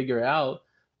going to figure out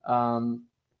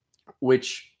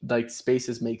which like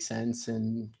spaces make sense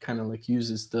and kind of like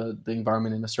uses the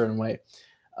environment in a certain way.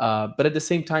 But at the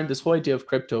same time, this whole idea of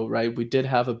crypto, right? We did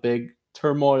have a big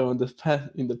turmoil in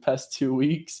the past 2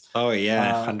 weeks. Oh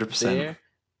yeah, 100%.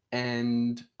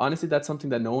 And honestly, that's something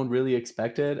that no one really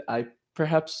expected. I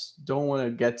perhaps don't want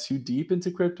to get too deep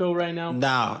into crypto right now,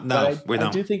 No, but no, we I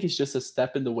don't. do think it's just a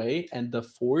step in the way, and the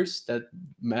force that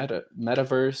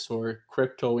metaverse or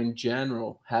crypto in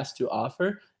general has to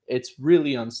offer, it's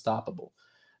really unstoppable.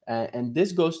 And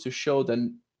this goes to show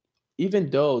that even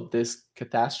though this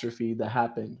catastrophe that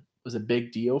happened was a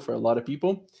big deal for a lot of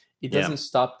people, it Yeah, doesn't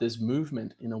stop this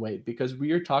movement in a way, because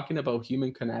we are talking about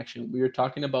human connection. We are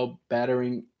talking about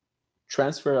bettering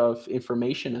transfer of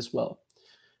information as well,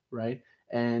 right?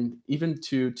 And even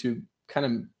to kind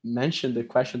of mention the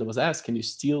question that was asked, can you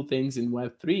steal things in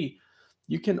Web3?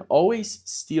 You can always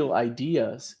steal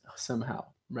ideas somehow,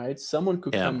 right? Someone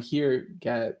could yeah. come here,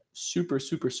 get super,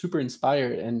 super, super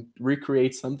inspired and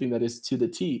recreate something that is to the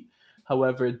T.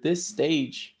 However, this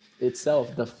stage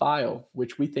itself, the file,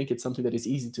 which we think it's something that is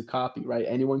easy to copy, right?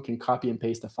 Anyone can copy and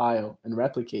paste a file and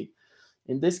replicate.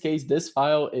 In this case, this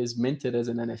file is minted as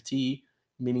an NFT,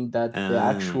 meaning that the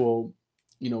Uh, actual,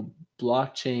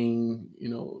 blockchain,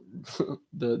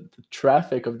 the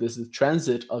traffic of this, the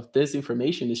transit of this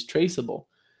information is traceable.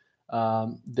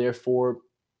 Therefore,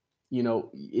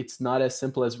 it's not as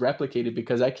simple as replicated,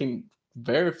 because I can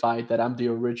verify that I'm the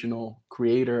original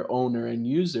creator, owner, and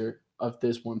user of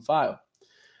this one file.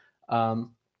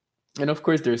 Um, and of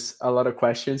course, there's a lot of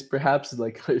questions. Perhaps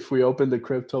like if we open the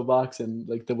crypto box and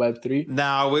like the Web3.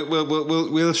 No,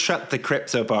 we'll shut the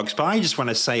crypto box. But I just want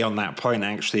to say on that point,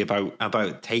 actually,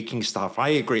 about taking stuff. I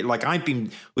agree. Like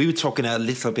we were talking a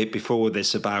little bit before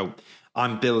this about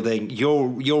I'm building. You're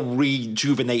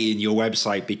rejuvenating your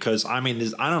website, because I mean,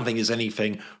 I don't think there's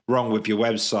anything wrong with your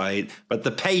website, but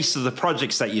the pace of the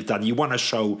projects that you've done, you want to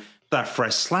show that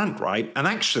fresh slant, right? And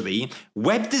actually,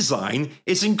 web design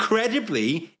is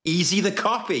incredibly easy to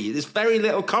copy. There's very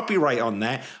little copyright on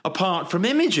there apart from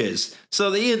images.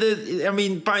 So I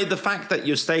mean, by the fact that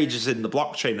your stage is in the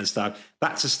blockchain and stuff,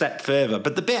 that's a step further.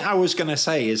 But the bit I was going to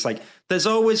say is like, there's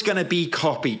always going to be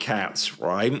copycats,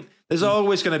 right? There's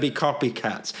always going to be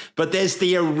copycats, but there's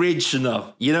the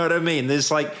original. You know what I mean? There's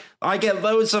like, I get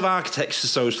loads of architecture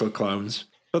social clones.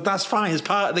 But that's fine. It's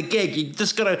part of the gig. You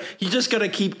just gotta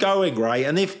keep going, right?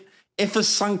 And if a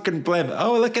sunken blimp,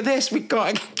 oh look at this, we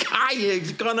got a guy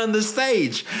who's gone on the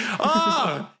stage.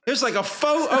 Oh, it was like a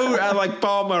photo, like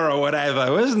bomber or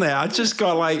whatever, wasn't it? I just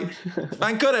got like,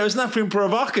 thank God it was nothing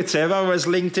provocative. Otherwise,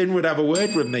 LinkedIn would have a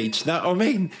word with me. Do you know what I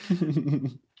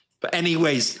mean? But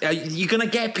anyways, you're going to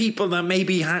get people that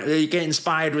maybe get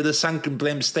inspired with a sunken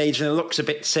blimp stage and it looks a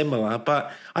bit similar.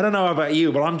 But I don't know about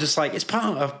you, but I'm just like, it's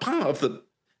part of the,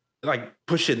 like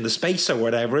pushing the space or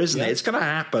whatever, isn't it? It's going to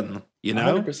happen, you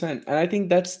know? 100%. And I think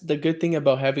that's the good thing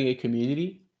about having a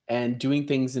community and doing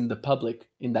things in the public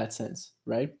in that sense,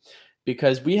 right?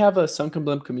 Because we have a Sunken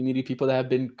Blimp community, people that have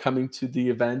been coming to the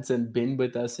events and been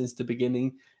with us since the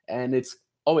beginning, and it's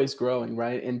always growing,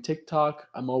 right? And TikTok,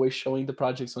 I'm always showing the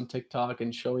projects on TikTok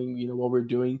and showing, what we're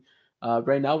doing.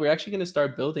 Right now, we're actually going to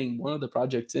start building one of the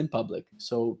projects in public.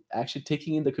 So actually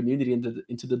taking in the community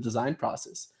into the design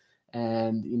process,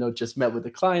 and just met with the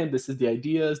client. This is the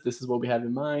ideas. This is what we have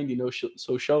in mind.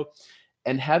 Show,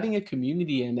 and having a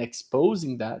community and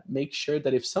exposing that. Make sure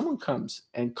that if someone comes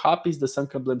and copies the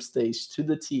Sunken Blimp stage to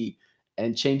the T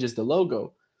and changes the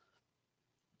logo,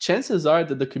 chances are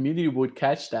that the community would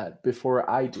catch that before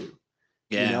I do.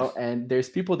 Yeah. And there's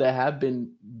people that have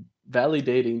been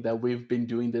validating that we've been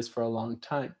doing this for a long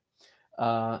time.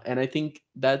 And I think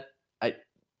that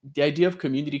the idea of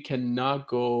community cannot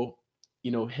go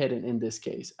hidden in this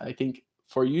case. I think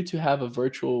for you to have a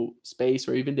virtual space,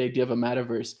 or even the idea of a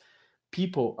metaverse,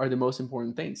 people are the most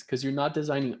important things, because you're not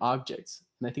designing objects.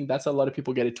 And I think that's a lot of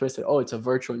people get it twisted. Oh, it's a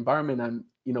virtual environment. And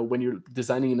when you're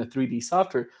designing in a 3D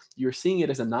software, you're seeing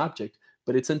it as an object,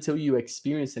 but it's until you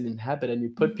experience and inhabit and you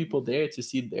put people there to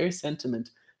see their sentiment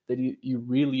that you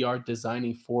really are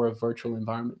designing for a virtual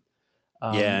environment.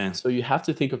 Yeah. So you have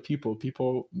to think of people.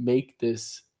 People make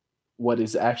this what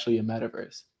is actually a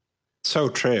metaverse. So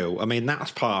true. I mean, that's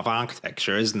part of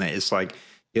architecture, isn't it? It's like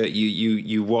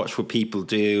you watch what people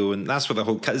do, and that's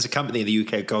what there's a company in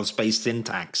the UK called Space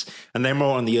Syntax, and they're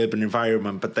more on the urban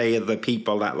environment, but they are the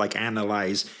people that like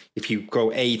analyze if you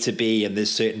go A to B and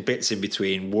there's certain bits in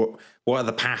between, what are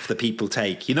the path that people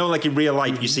take? Like in real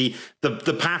life, you see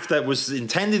the path that was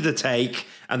intended to take,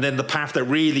 and then the path that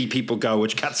really people go,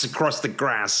 which cuts across the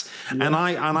grass. Yeah. And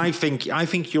I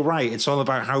think you're right. It's all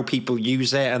about how people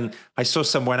use it. And I saw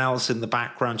someone else in the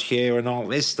background here and all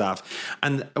this stuff.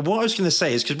 And what I was going to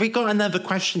say is, because we got another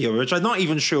question here, which I'm not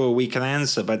even sure we can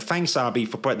answer, but thanks, Arby,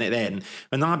 for putting it in.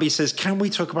 And Arby says, can we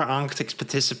talk about architects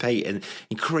participating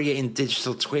in creating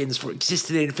digital twins for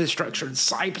existing infrastructure and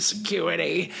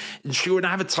cybersecurity? ensuring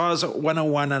avatars at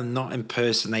 101 and not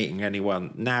impersonating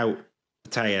anyone. Now,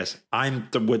 Matthias,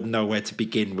 wouldn't know where to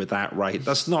begin with that, right?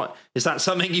 Is that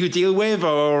something you deal with,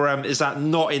 or is that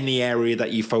not in the area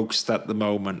that you focused at the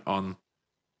moment on?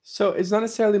 So it's not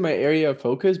necessarily my area of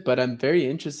focus, but I'm very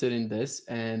interested in this.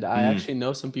 And I actually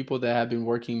know some people that have been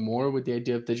working more with the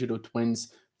idea of digital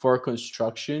twins for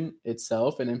construction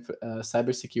itself and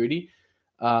cybersecurity.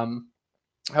 Um,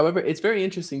 However, it's very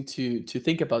interesting to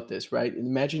think about this, right?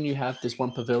 Imagine you have this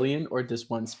one pavilion or this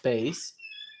one space,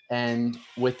 and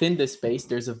within this space,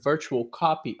 there's a virtual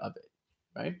copy of it,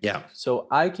 right? Yeah. So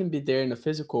I can be there in a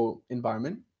physical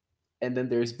environment, and then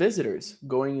there's visitors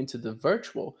going into the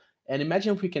virtual. And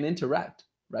imagine if we can interact,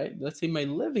 right? Let's say my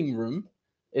living room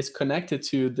is connected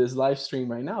to this live stream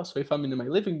right now. So if I'm in my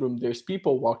living room, there's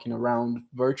people walking around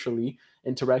virtually,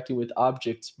 interacting with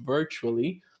objects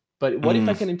virtually. But what if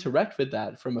I can interact with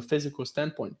that from a physical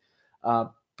standpoint?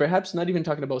 Perhaps not even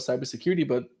talking about cybersecurity,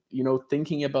 but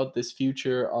thinking about this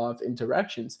future of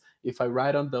interactions. If I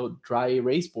write on the dry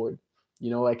erase board,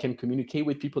 I can communicate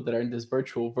with people that are in this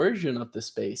virtual version of the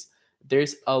space.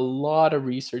 There's a lot of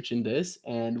research in this,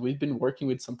 and we've been working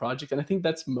with some projects. And I think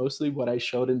that's mostly what I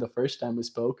showed in the first time we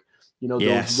spoke.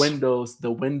 Yes. Those windows,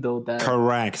 the window that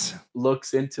correct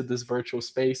looks into this virtual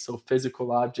space, so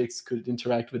physical objects could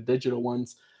interact with digital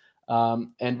ones.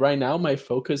 And right now, my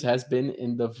focus has been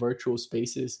in the virtual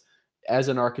spaces as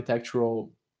an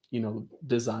architectural,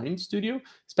 design studio,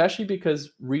 especially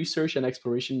because research and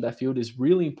exploration in that field is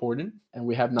really important, and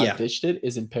we have not ditched it,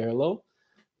 is in parallel.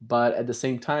 But at the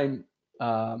same time,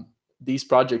 these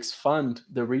projects fund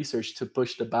the research to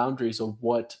push the boundaries of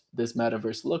what this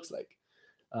metaverse looks like.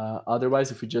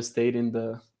 Otherwise, if we just stayed in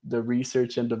the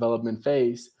research and development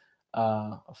phase,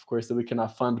 of course, that we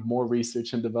cannot fund more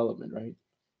research and development, right?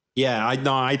 Yeah,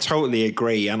 I totally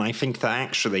agree. And I think that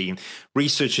actually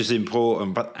research is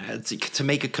important, but to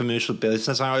make a commercial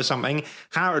business out of something,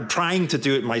 trying to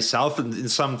do it myself, and in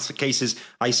some cases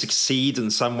I succeed,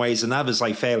 in some ways, and others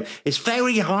I fail. It's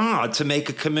very hard to make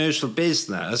a commercial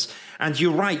business. And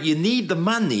you're right, you need the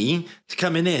money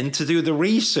coming in to do the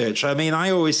research. I mean,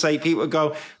 I always say people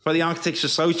go for the architecture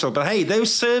social, but hey,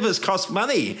 those servers cost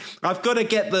money. I've got to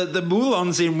get the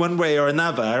moulins in one way or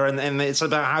another. And it's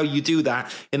about how you do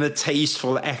that in a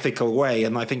tasteful, ethical way.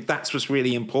 And I think that's what's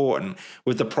really important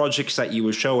with the projects that you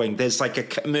were showing. There's like a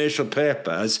commercial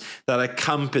purpose that a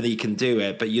company can do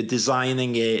it, but you're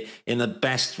designing it in the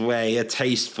best way, a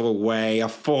tasteful way, a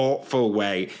thoughtful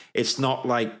way. It's not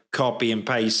like copy and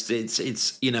paste.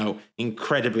 It's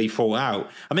incredibly thought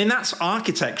out. I mean, that's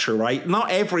architecture, right?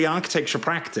 Not every architecture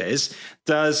practice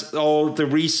does all the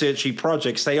researchy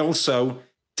projects. They also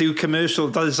do commercial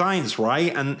designs,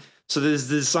 right? And so there's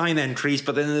the design entries,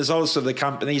 but then there's also the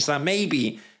companies that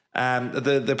maybe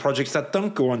the projects that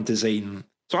don't go on design.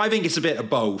 So I think it's a bit of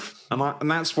both,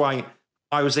 and that's why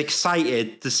I was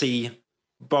excited to see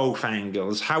both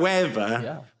angles.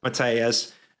 However,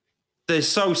 Matthias, they're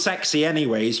so sexy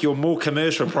anyways. Your more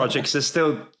commercial projects are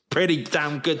still pretty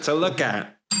damn good to look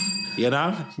at,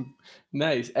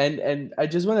 Nice. And I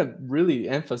just want to really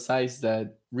emphasize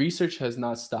that research has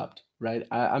not stopped, right?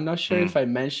 I'm not sure if I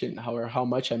mentioned how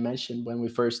much I mentioned when we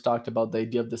first talked about the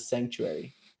idea of the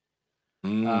sanctuary.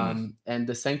 And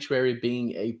the sanctuary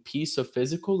being a piece of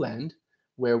physical land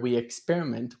where we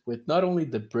experiment with not only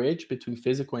the bridge between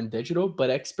physical and digital, but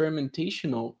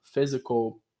experimentational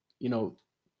physical,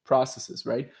 processes,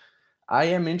 right? I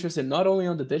am interested not only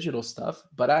on the digital stuff,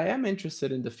 but I am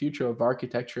interested in the future of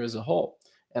architecture as a whole.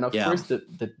 And of course,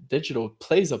 the digital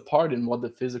plays a part in what the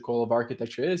physical of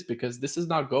architecture is, because this is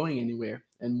not going anywhere.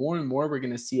 And more we're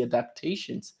going to see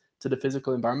adaptations to the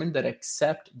physical environment that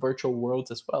accept virtual worlds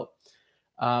as well.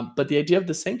 But the idea of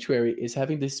the sanctuary is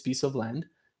having this piece of land,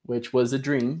 which was a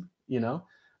dream,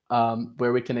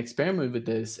 where we can experiment with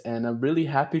this. And I'm really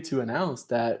happy to announce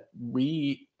that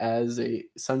we, as a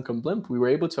Suncom Blimp, we were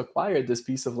able to acquire this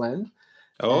piece of land.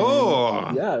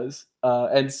 Oh, yes.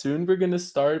 And soon we're going to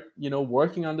start,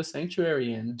 working on the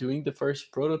sanctuary and doing the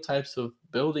first prototypes of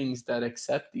buildings that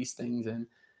accept these things and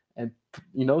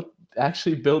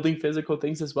actually building physical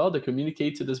things as well to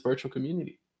communicate to this virtual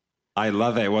community. I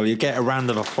love it. Well, you get a round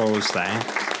of applause there.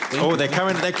 They're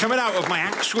coming out of my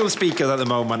actual speakers at the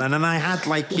moment. And then I had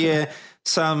let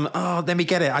me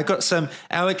get it. I got some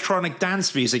electronic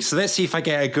dance music. So let's see if I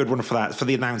get a good one for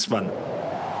the announcement.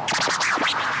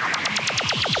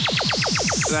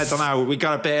 I don't know. We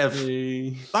got a bit of...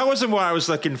 That wasn't what I was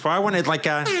looking for. I wanted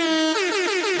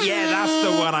yeah, that's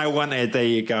the one I wanted. There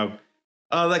you go.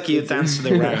 Oh, look, you're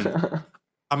dancing around.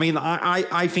 I mean,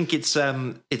 I think it's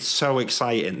so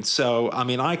exciting. So, I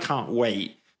mean, I can't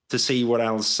wait to see what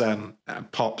else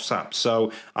pops up.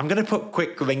 So I'm going to put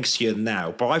quick links here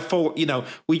now. But I thought,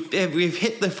 we've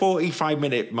hit the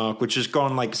 45-minute mark, which has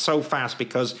gone like so fast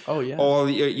because all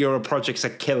your projects are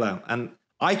killer. And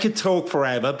I could talk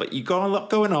forever, but you got a lot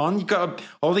going on. You got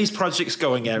all these projects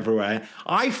going everywhere.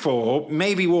 I thought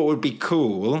maybe what would be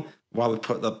cool, while we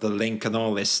put up the link and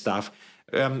all this stuff,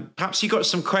 perhaps you got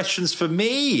some questions for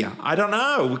me. I don't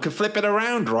know. We could flip it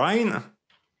around, right?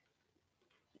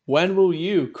 When will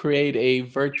you create a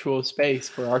virtual space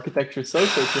for Architecture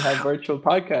Social to have virtual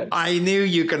podcasts? I knew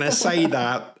you were going to say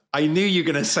that. And you're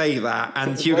going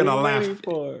to laugh.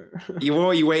 What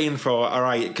are you waiting for? All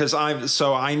right, because I'm going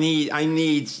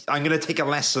to take a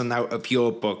lesson out of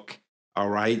your book. All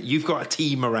right, you've got a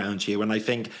team around you, and I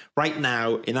think right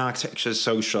now in Architecture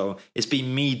Social, it's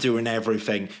been me doing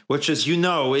everything, which, as you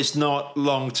know, is not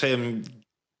long-term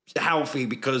healthy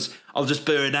because I'll just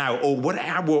burn out. Or what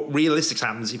realistic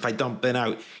happens if I don't burn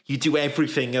out? You do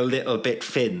everything a little bit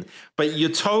thin. But you're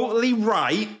totally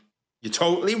right.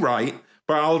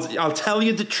 But I'll tell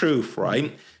you the truth,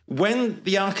 right? When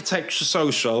the Architecture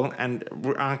Social and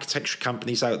architecture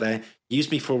companies out there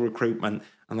use me for recruitment,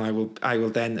 and I will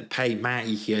then pay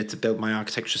Matty here to build my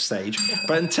architecture stage.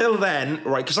 But until then,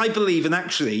 right, because I believe in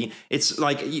actually, it's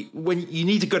like when you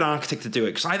need a good architect to do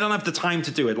it, because I don't have the time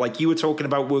to do it. Like you were talking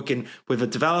about working with a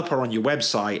developer on your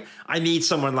website. I need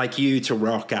someone like you to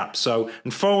rock up. So,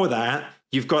 and for that,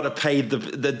 you've got to pay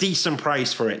the decent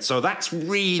price for it. So that's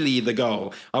really the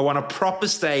goal. I want a proper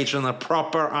stage and a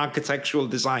proper architectural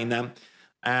designer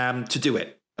to do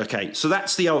it. Okay, so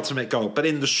that's the ultimate goal. But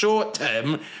in the short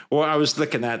term, what I was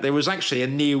looking at, there was actually a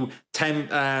new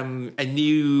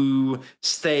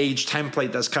stage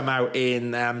template that's come out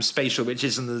in Spatial, which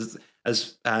isn't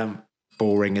as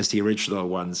boring as the original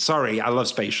one. Sorry, I love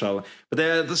Spatial.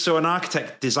 But so an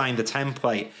architect designed a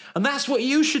template. And that's what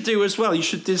you should do as well. You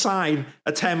should design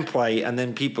a template and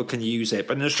then people can use it.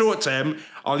 But in the short term,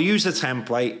 I'll use a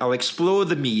template, I'll explore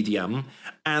the medium,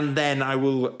 and then I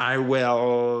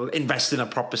will invest in a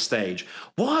proper stage.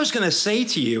 What I was going to say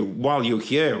to you while you're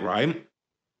here, right?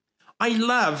 I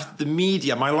love the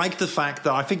medium. I like the fact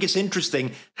that I think it's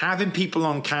interesting having people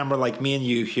on camera like me and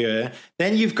you here.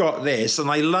 Then you've got this, and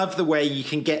I love the way you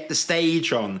can get the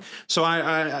stage on. So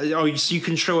so you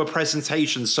can show a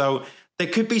presentation. So there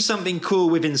could be something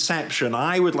cool with Inception.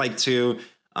 I would like to.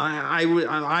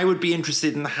 I would be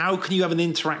interested in how can you have an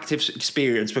interactive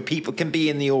experience where people can be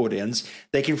in the audience,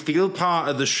 they can feel part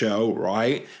of the show,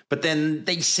 right? But then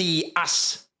they see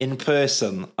us in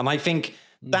person, and I think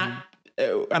that.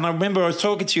 And I remember I was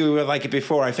talking to you like it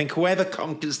before. I think whoever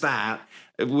conquers that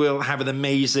will have an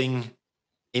amazing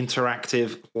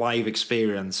interactive live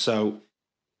experience. So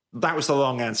that was the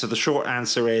long answer. The short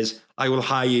answer is I will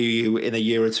hire you in a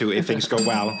year or two if things go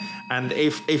well. And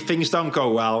if things don't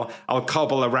go well, I'll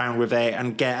cobble around with it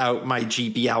and get out my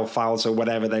GBL files or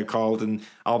whatever they're called, and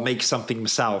I'll make something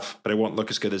myself, but it won't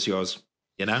look as good as yours,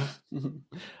 you know?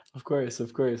 Of course.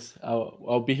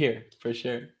 I'll be here for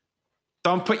sure.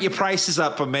 Don't put your prices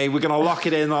up on me. We're going to lock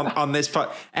it in on this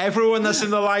part. Everyone that's in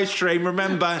the live stream,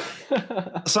 remember,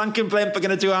 Sunken Blimp are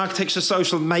going to do Architecture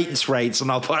Social maintenance rates,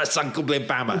 and I'll put a Sunken Blimp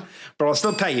hammer. But I'll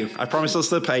still pay you. I promise I'll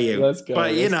still pay you. Let's go.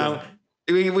 But,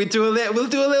 we'll do a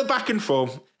little back and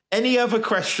forth. Any other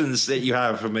questions that you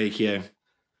have for me here?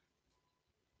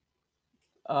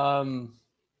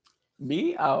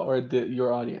 Me or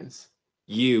your audience?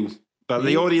 You. But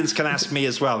the audience can ask me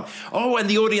as well. Oh, and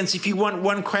the audience, if you want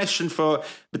one question for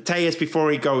Matthias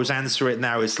before he goes, answer it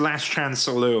now. It's last chance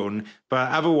saloon. But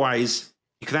otherwise,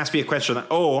 you can ask me a question.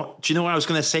 Or, do you know what I was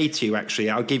going to say to you, actually?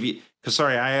 I'll give you... Because,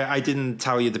 sorry, I didn't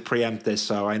tell you to preempt this,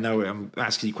 so I know I'm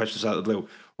asking you questions out of the blue.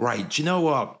 Right, do you know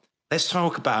what? Let's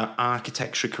talk about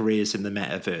architecture careers in the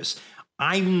metaverse.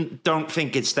 I don't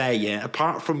think it's there yet.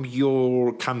 Apart from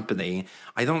your company,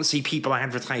 I don't see people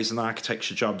advertising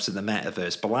architecture jobs in the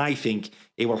metaverse, but I think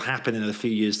it will happen in a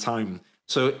few years' time.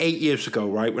 So 8 years ago,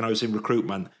 right, when I was in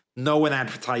recruitment, no one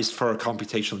advertised for a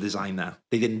computational designer.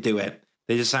 They didn't do it.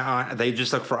 They just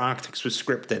looked for architects with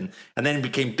scripting, and then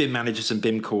became BIM managers and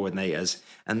BIM coordinators.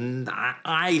 And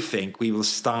I think we will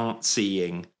start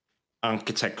seeing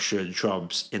architecture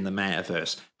jobs in the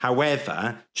metaverse.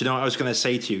 However, do you know what I was going to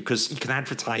say to you? Because you can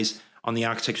advertise on the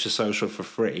Architecture Social for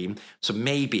free. So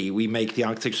maybe we make the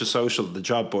Architecture Social the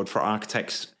job board for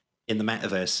architects in the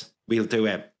metaverse. We'll do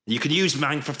it. You can use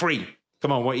mine for free.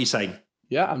 Come on, what are you saying?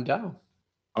 Yeah, I'm down.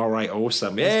 All right,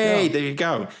 awesome. Hey, there you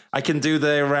go. I can do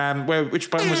the which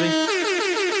button was he?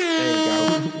 There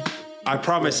you go. I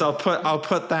promise I'll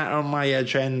put that on my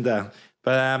agenda.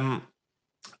 But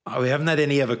we haven't had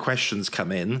any other questions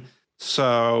come in.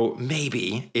 So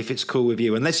maybe, if it's cool with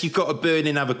you, unless you've got a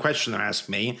burning other question to ask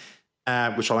me,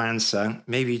 which I'll answer,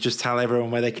 maybe just tell everyone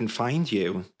where they can find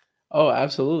you. Oh,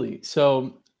 absolutely.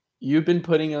 So you've been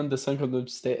putting on the Sunken Blimp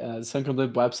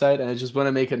website, and I just want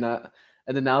to make an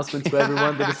announcement to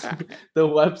everyone that the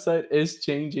website is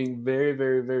changing very,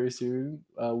 very, very soon.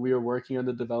 We are working on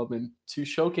the development to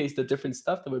showcase the different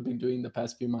stuff that we've been doing the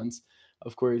past few months,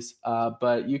 of course.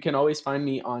 But you can always find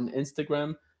me on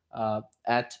Instagram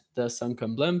at the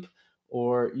Sunken Blimp,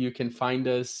 or you can find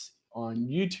us on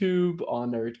YouTube,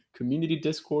 on our community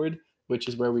Discord, which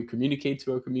is where we communicate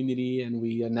to our community and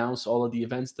we announce all of the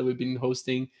events that we've been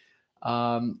hosting,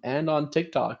 and on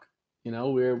TikTok.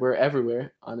 We're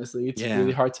everywhere. Honestly, it's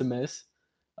really hard to miss.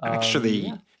 Actually,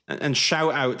 Yeah. and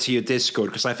shout out to your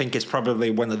Discord, because I think it's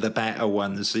probably one of the better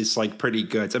ones. It's like pretty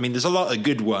good. I mean, there's a lot of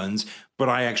good ones, but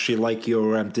I actually like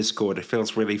your Discord. It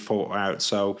feels really thought out.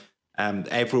 So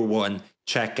everyone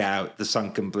check out the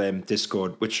Sunken Blimp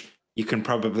Discord, which you can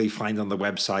probably find on the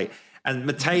website. And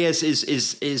Matheus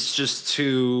is just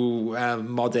too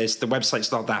modest. The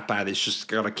website's not that bad. It's just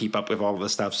got to keep up with all the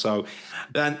stuff. So,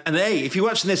 and hey, if you're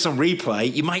watching this on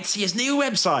replay, you might see his new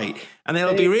website, and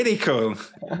it'll be really cool.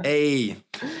 Hey,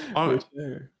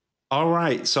 all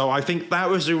right. So I think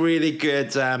that was a really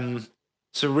good.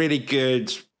 It's a really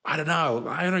good. I don't know.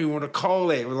 I don't even want to call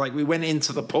it. Like, we went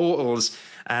into the portals,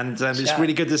 and it's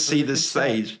really good to see this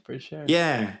stage. For sure.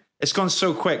 Yeah, it's gone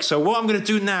so quick. So what I'm going to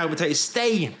do now, Matheus, is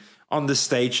stay on the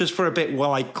stage just for a bit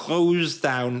while I close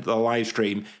down the live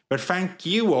stream. But thank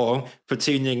you all for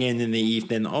tuning in the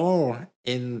evening or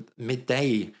in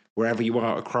midday, wherever you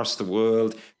are across the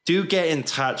world. Do get in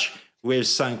touch with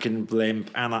Sunken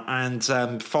Blimp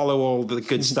and follow all the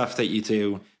good stuff that you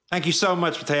do. Thank you so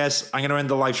much, Matheus. I'm going to end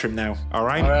the live stream now. All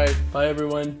right? All right. Bye,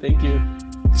 everyone. Thank you.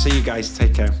 See you guys.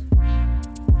 Take care.